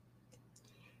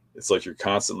it's like you're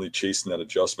constantly chasing that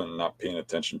adjustment and not paying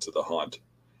attention to the hunt.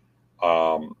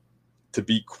 To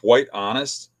be quite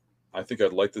honest, I think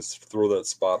I'd like to throw that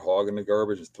spot hog in the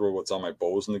garbage and throw what's on my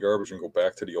bows in the garbage and go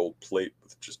back to the old plate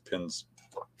with just pins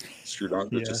screwed on.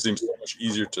 It just seems so much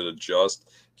easier to adjust,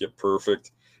 get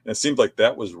perfect. And it seemed like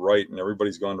that was right, and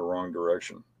everybody's gone the wrong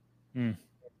direction.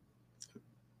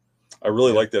 I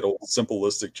really like that old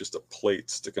simplistic, just a plate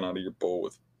sticking out of your bow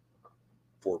with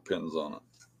 4 pins on it.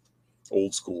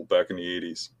 Old school, back in the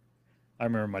 80s. I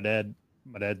remember my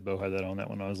dad's bow had that on that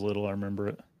when I was little. I remember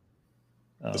it.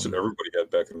 That's what everybody had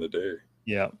back in the day.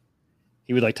 Yeah.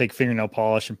 He would like take fingernail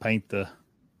polish and paint the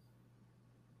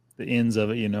ends of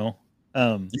it, You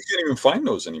can't even find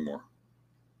those anymore.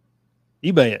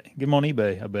 eBay it. Get them on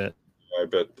eBay, I bet. I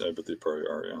bet they probably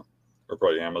are, yeah. Or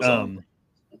probably Amazon.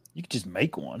 You could just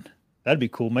make one. That'd be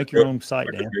cool. Make your own site,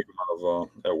 Dan. I could make them out of,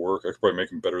 at work. I could probably make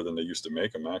them better than they used to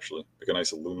make them, actually. Like a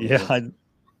nice aluminum. Yeah.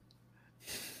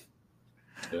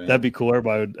 That'd be cool.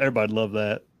 Everybody'd love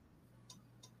that.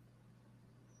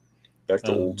 Back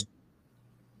to old.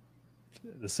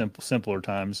 The simpler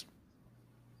times.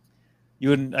 You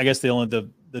wouldn't. I guess the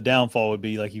downfall would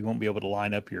be like you won't be able to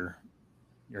line up your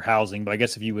housing. But I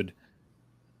guess if you would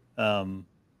just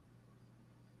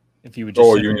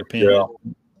center your pin. Yeah.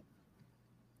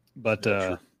 But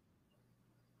I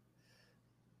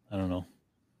don't know.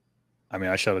 I mean,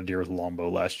 I shot a deer with a longbow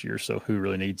last year, so who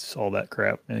really needs all that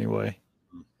crap anyway?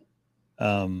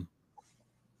 All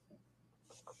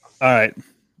right.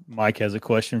 Mike has a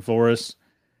question for us.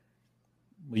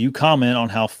 Will you comment on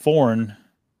how foreign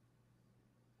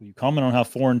will you comment on how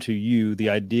foreign to you the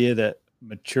idea that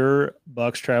mature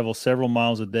bucks travel several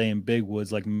miles a day in big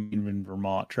woods like in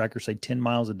Vermont? Trackers say 10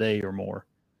 miles a day or more.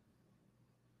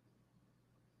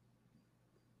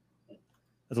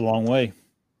 That's a long way.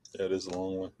 Yeah, it is a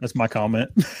long way. That's my comment.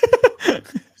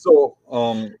 So,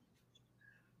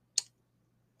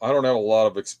 I don't have a lot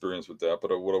of experience with that,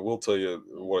 but what I will tell you,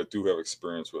 what I do have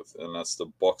experience with, and that's the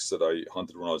bucks that I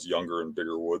hunted when I was younger in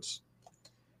bigger woods.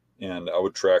 And I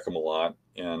would track them a lot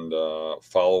and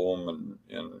follow them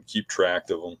and keep track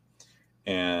of them.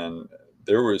 And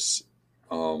there was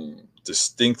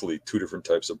distinctly two different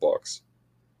types of bucks.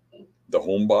 The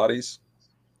homebodies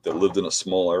that lived in a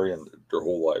small area and their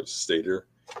whole lives stayed here.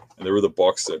 And there were the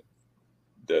bucks that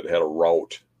had a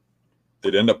route.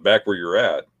 They'd end up back where you're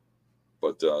at,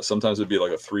 but sometimes it'd be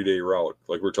like a 3-day route.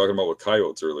 Like we were talking about with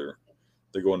coyotes earlier.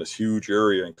 They go in this huge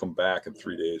area and come back in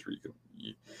 3 days where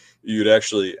you'd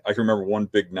actually, I can remember one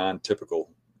big non-typical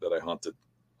that I hunted.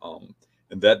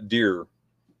 And that deer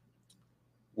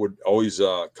would always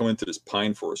come into this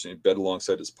pine forest and he'd bed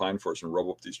alongside this pine forest and rub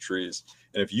up these trees.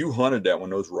 And if you hunted that when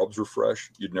those rubs were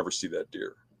fresh, you'd never see that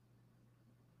deer.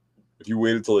 If you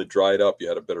waited till it dried up, you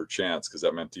had a better chance because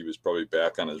that meant he was probably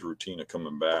back on his routine of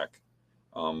coming back.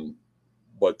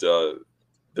 But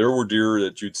there were deer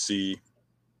that you'd see,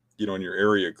 you know, in your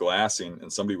area glassing,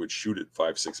 and somebody would shoot it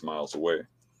 5-6 miles away.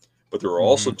 But there were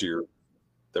also deer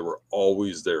that were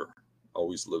always there,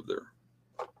 always lived there.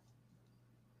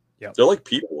 Yeah, they're like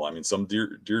people. I mean, some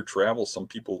deer travel, some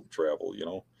people travel.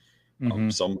 You know,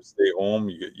 some stay home.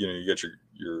 You get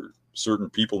your certain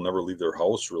people never leave their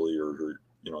house really, or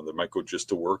you know, they might go just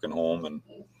to work and home. And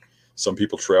some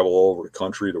people travel all over the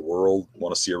country, the world,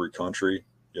 want to see every country.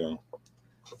 You know.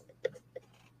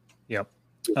 Yep.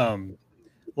 A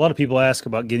lot of people ask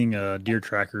about getting deer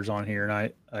trackers on here,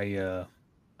 and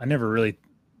I never really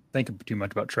think too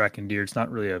much about tracking deer. It's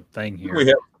not really a thing here.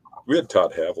 We had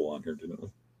Todd Havel on here, didn't we?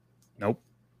 Nope.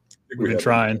 We've been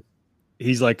trying.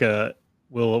 He's like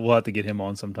we'll have to get him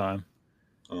on sometime.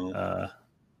 Oh.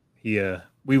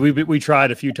 We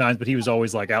tried a few times, but he was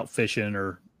always like out fishing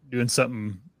or doing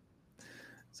some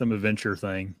adventure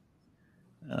thing.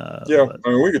 Yeah, I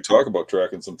mean, we could talk about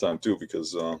tracking sometime too,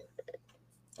 because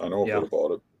I know a bit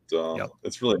about it.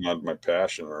 It's really not my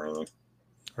passion or anything.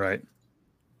 Right.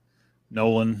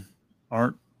 Nolan,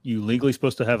 aren't you legally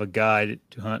supposed to have a guide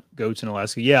to hunt goats in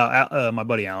Alaska? Yeah, my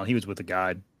buddy Alan, he was with a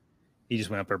guide. He just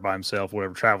went up there by himself,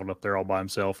 whatever, traveled up there all by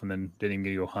himself, and then didn't even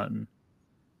get to go hunting.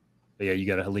 But yeah, you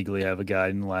got to legally have a guide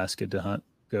in Alaska to hunt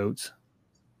goats.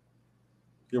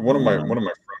 Yeah, one of my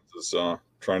friends is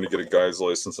trying to get a guy's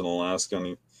license in Alaska,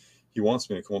 and he wants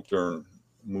me to come up there and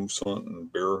moose hunt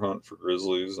and bear hunt for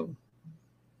grizzlies. And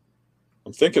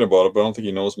I'm thinking about it, but I don't think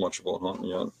he knows much about hunting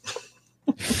yet.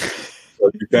 So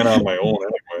I depend on my own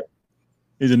anyway.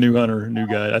 He's a new hunter, new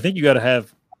guide. I think you got to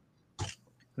have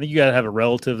a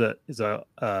relative that is a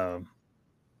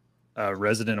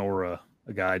resident or a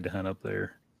guide to hunt up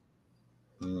there.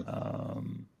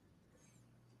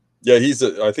 Yeah,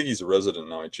 I think he's a resident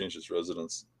now. He changed his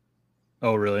residence.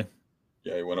 Oh, really?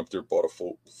 Yeah, he went up there, bought a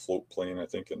float plane, I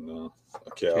think, and a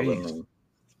cabin. And...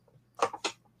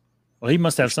 Well, he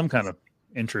must have some kind of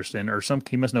interest in, or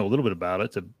he must know a little bit about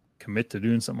it to commit to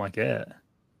doing something like that.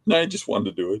 No, he just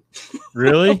wanted to do it.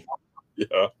 Really?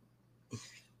 Yeah.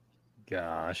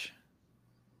 Gosh.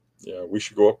 Yeah, we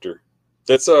should go up there.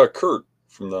 That's Kurt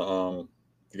from the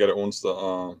guy that owns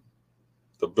the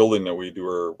building that we do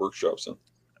our workshops in.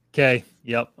 Okay.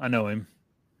 Yep, I know him.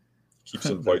 Keeps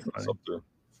inviting us up there.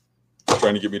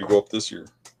 Trying to get me to go up this year.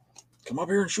 Come up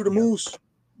here and shoot a moose.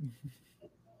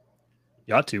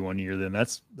 You ought to one year then.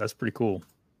 That's pretty cool.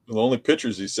 The only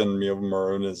pictures he's sending me of him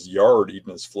are in his yard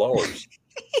eating his flowers.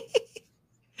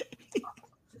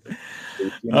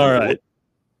 All right.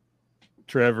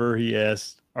 Trevor, he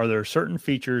asked, are there certain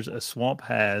features a swamp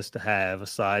has to have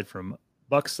aside from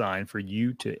buck sign for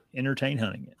you to entertain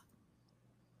hunting it?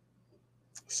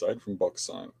 Aside from buck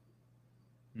sign.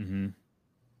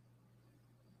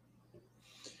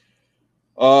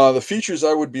 The features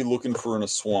I would be looking for in a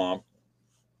swamp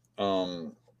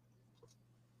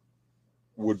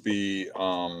would be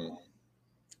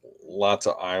lots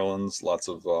of islands, lots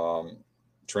of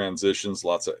transitions,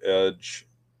 lots of edge.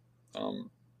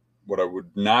 What I would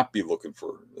not be looking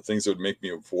for, the things that would make me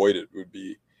avoid it, would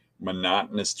be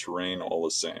monotonous terrain all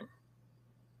the same.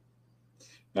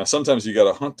 Now, sometimes you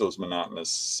got to hunt those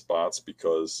monotonous spots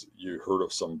because you heard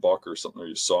of some buck or something, or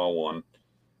you saw one,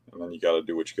 and then you got to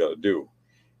do what you got to do.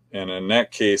 And in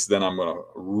that case, then I'm going to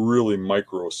really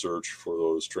micro search for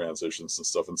those transitions and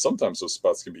stuff. And sometimes those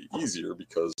spots can be easier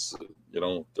because, you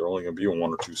know, they're only going to be in 1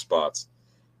 or 2 spots.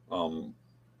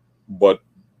 But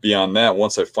beyond that,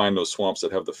 once I find those swamps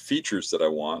that have the features that I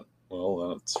want, well,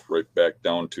 then it's right back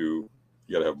down to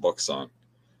you got to have bucks on,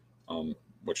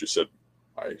 which you said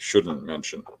I shouldn't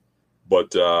mention.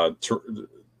 But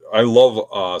I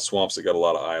love swamps that got a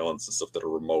lot of islands and stuff that are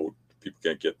remote, people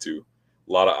can't get to.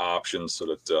 A lot of options so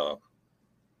that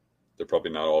they're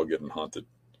probably not all getting hunted.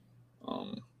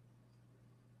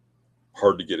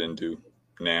 Hard to get into,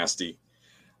 nasty.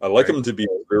 I like them to be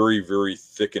very, very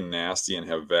thick and nasty and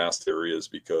have vast areas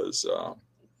because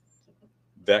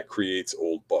that creates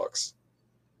old bucks.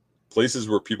 Places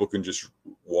where people can just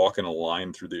walk in a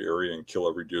line through the area and kill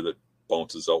every deer that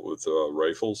bounces out with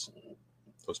rifles,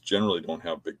 those generally don't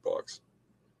have big bucks.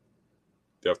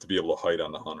 They have to be able to hide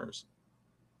on the hunters.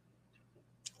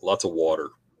 Lots of water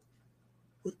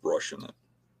with brush in it.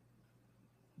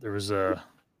 There was I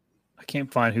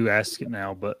can't find who asked it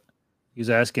now, but he was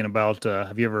asking about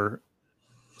have you ever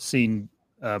seen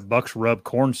bucks rub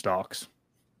corn stalks?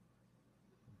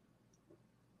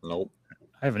 Nope.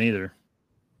 I haven't either.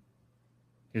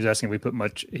 He was asking if we put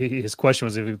much. His question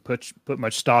was if we put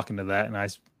much stock into that, and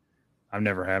I've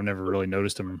never really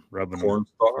noticed him rubbing corn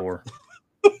before.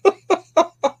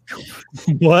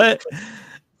 What?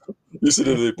 You said,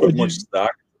 did they put much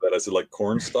stock into that? I said, like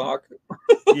corn stalk?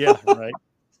 Yeah, right.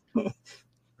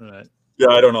 Right. Yeah,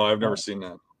 I don't know. I've never seen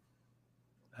that.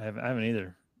 I haven't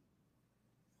either.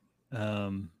 All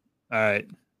right,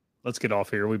 let's get off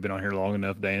here. We've been on here long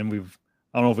enough, Dan.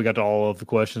 I don't know if we got to all of the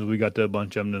questions. We got to a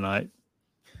bunch of them tonight.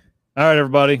 All right,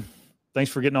 everybody. Thanks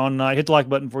for getting on tonight. Hit the like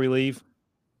button before you leave.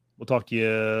 We'll talk to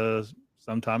you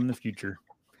sometime in the future.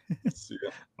 See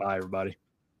ya. Bye, everybody.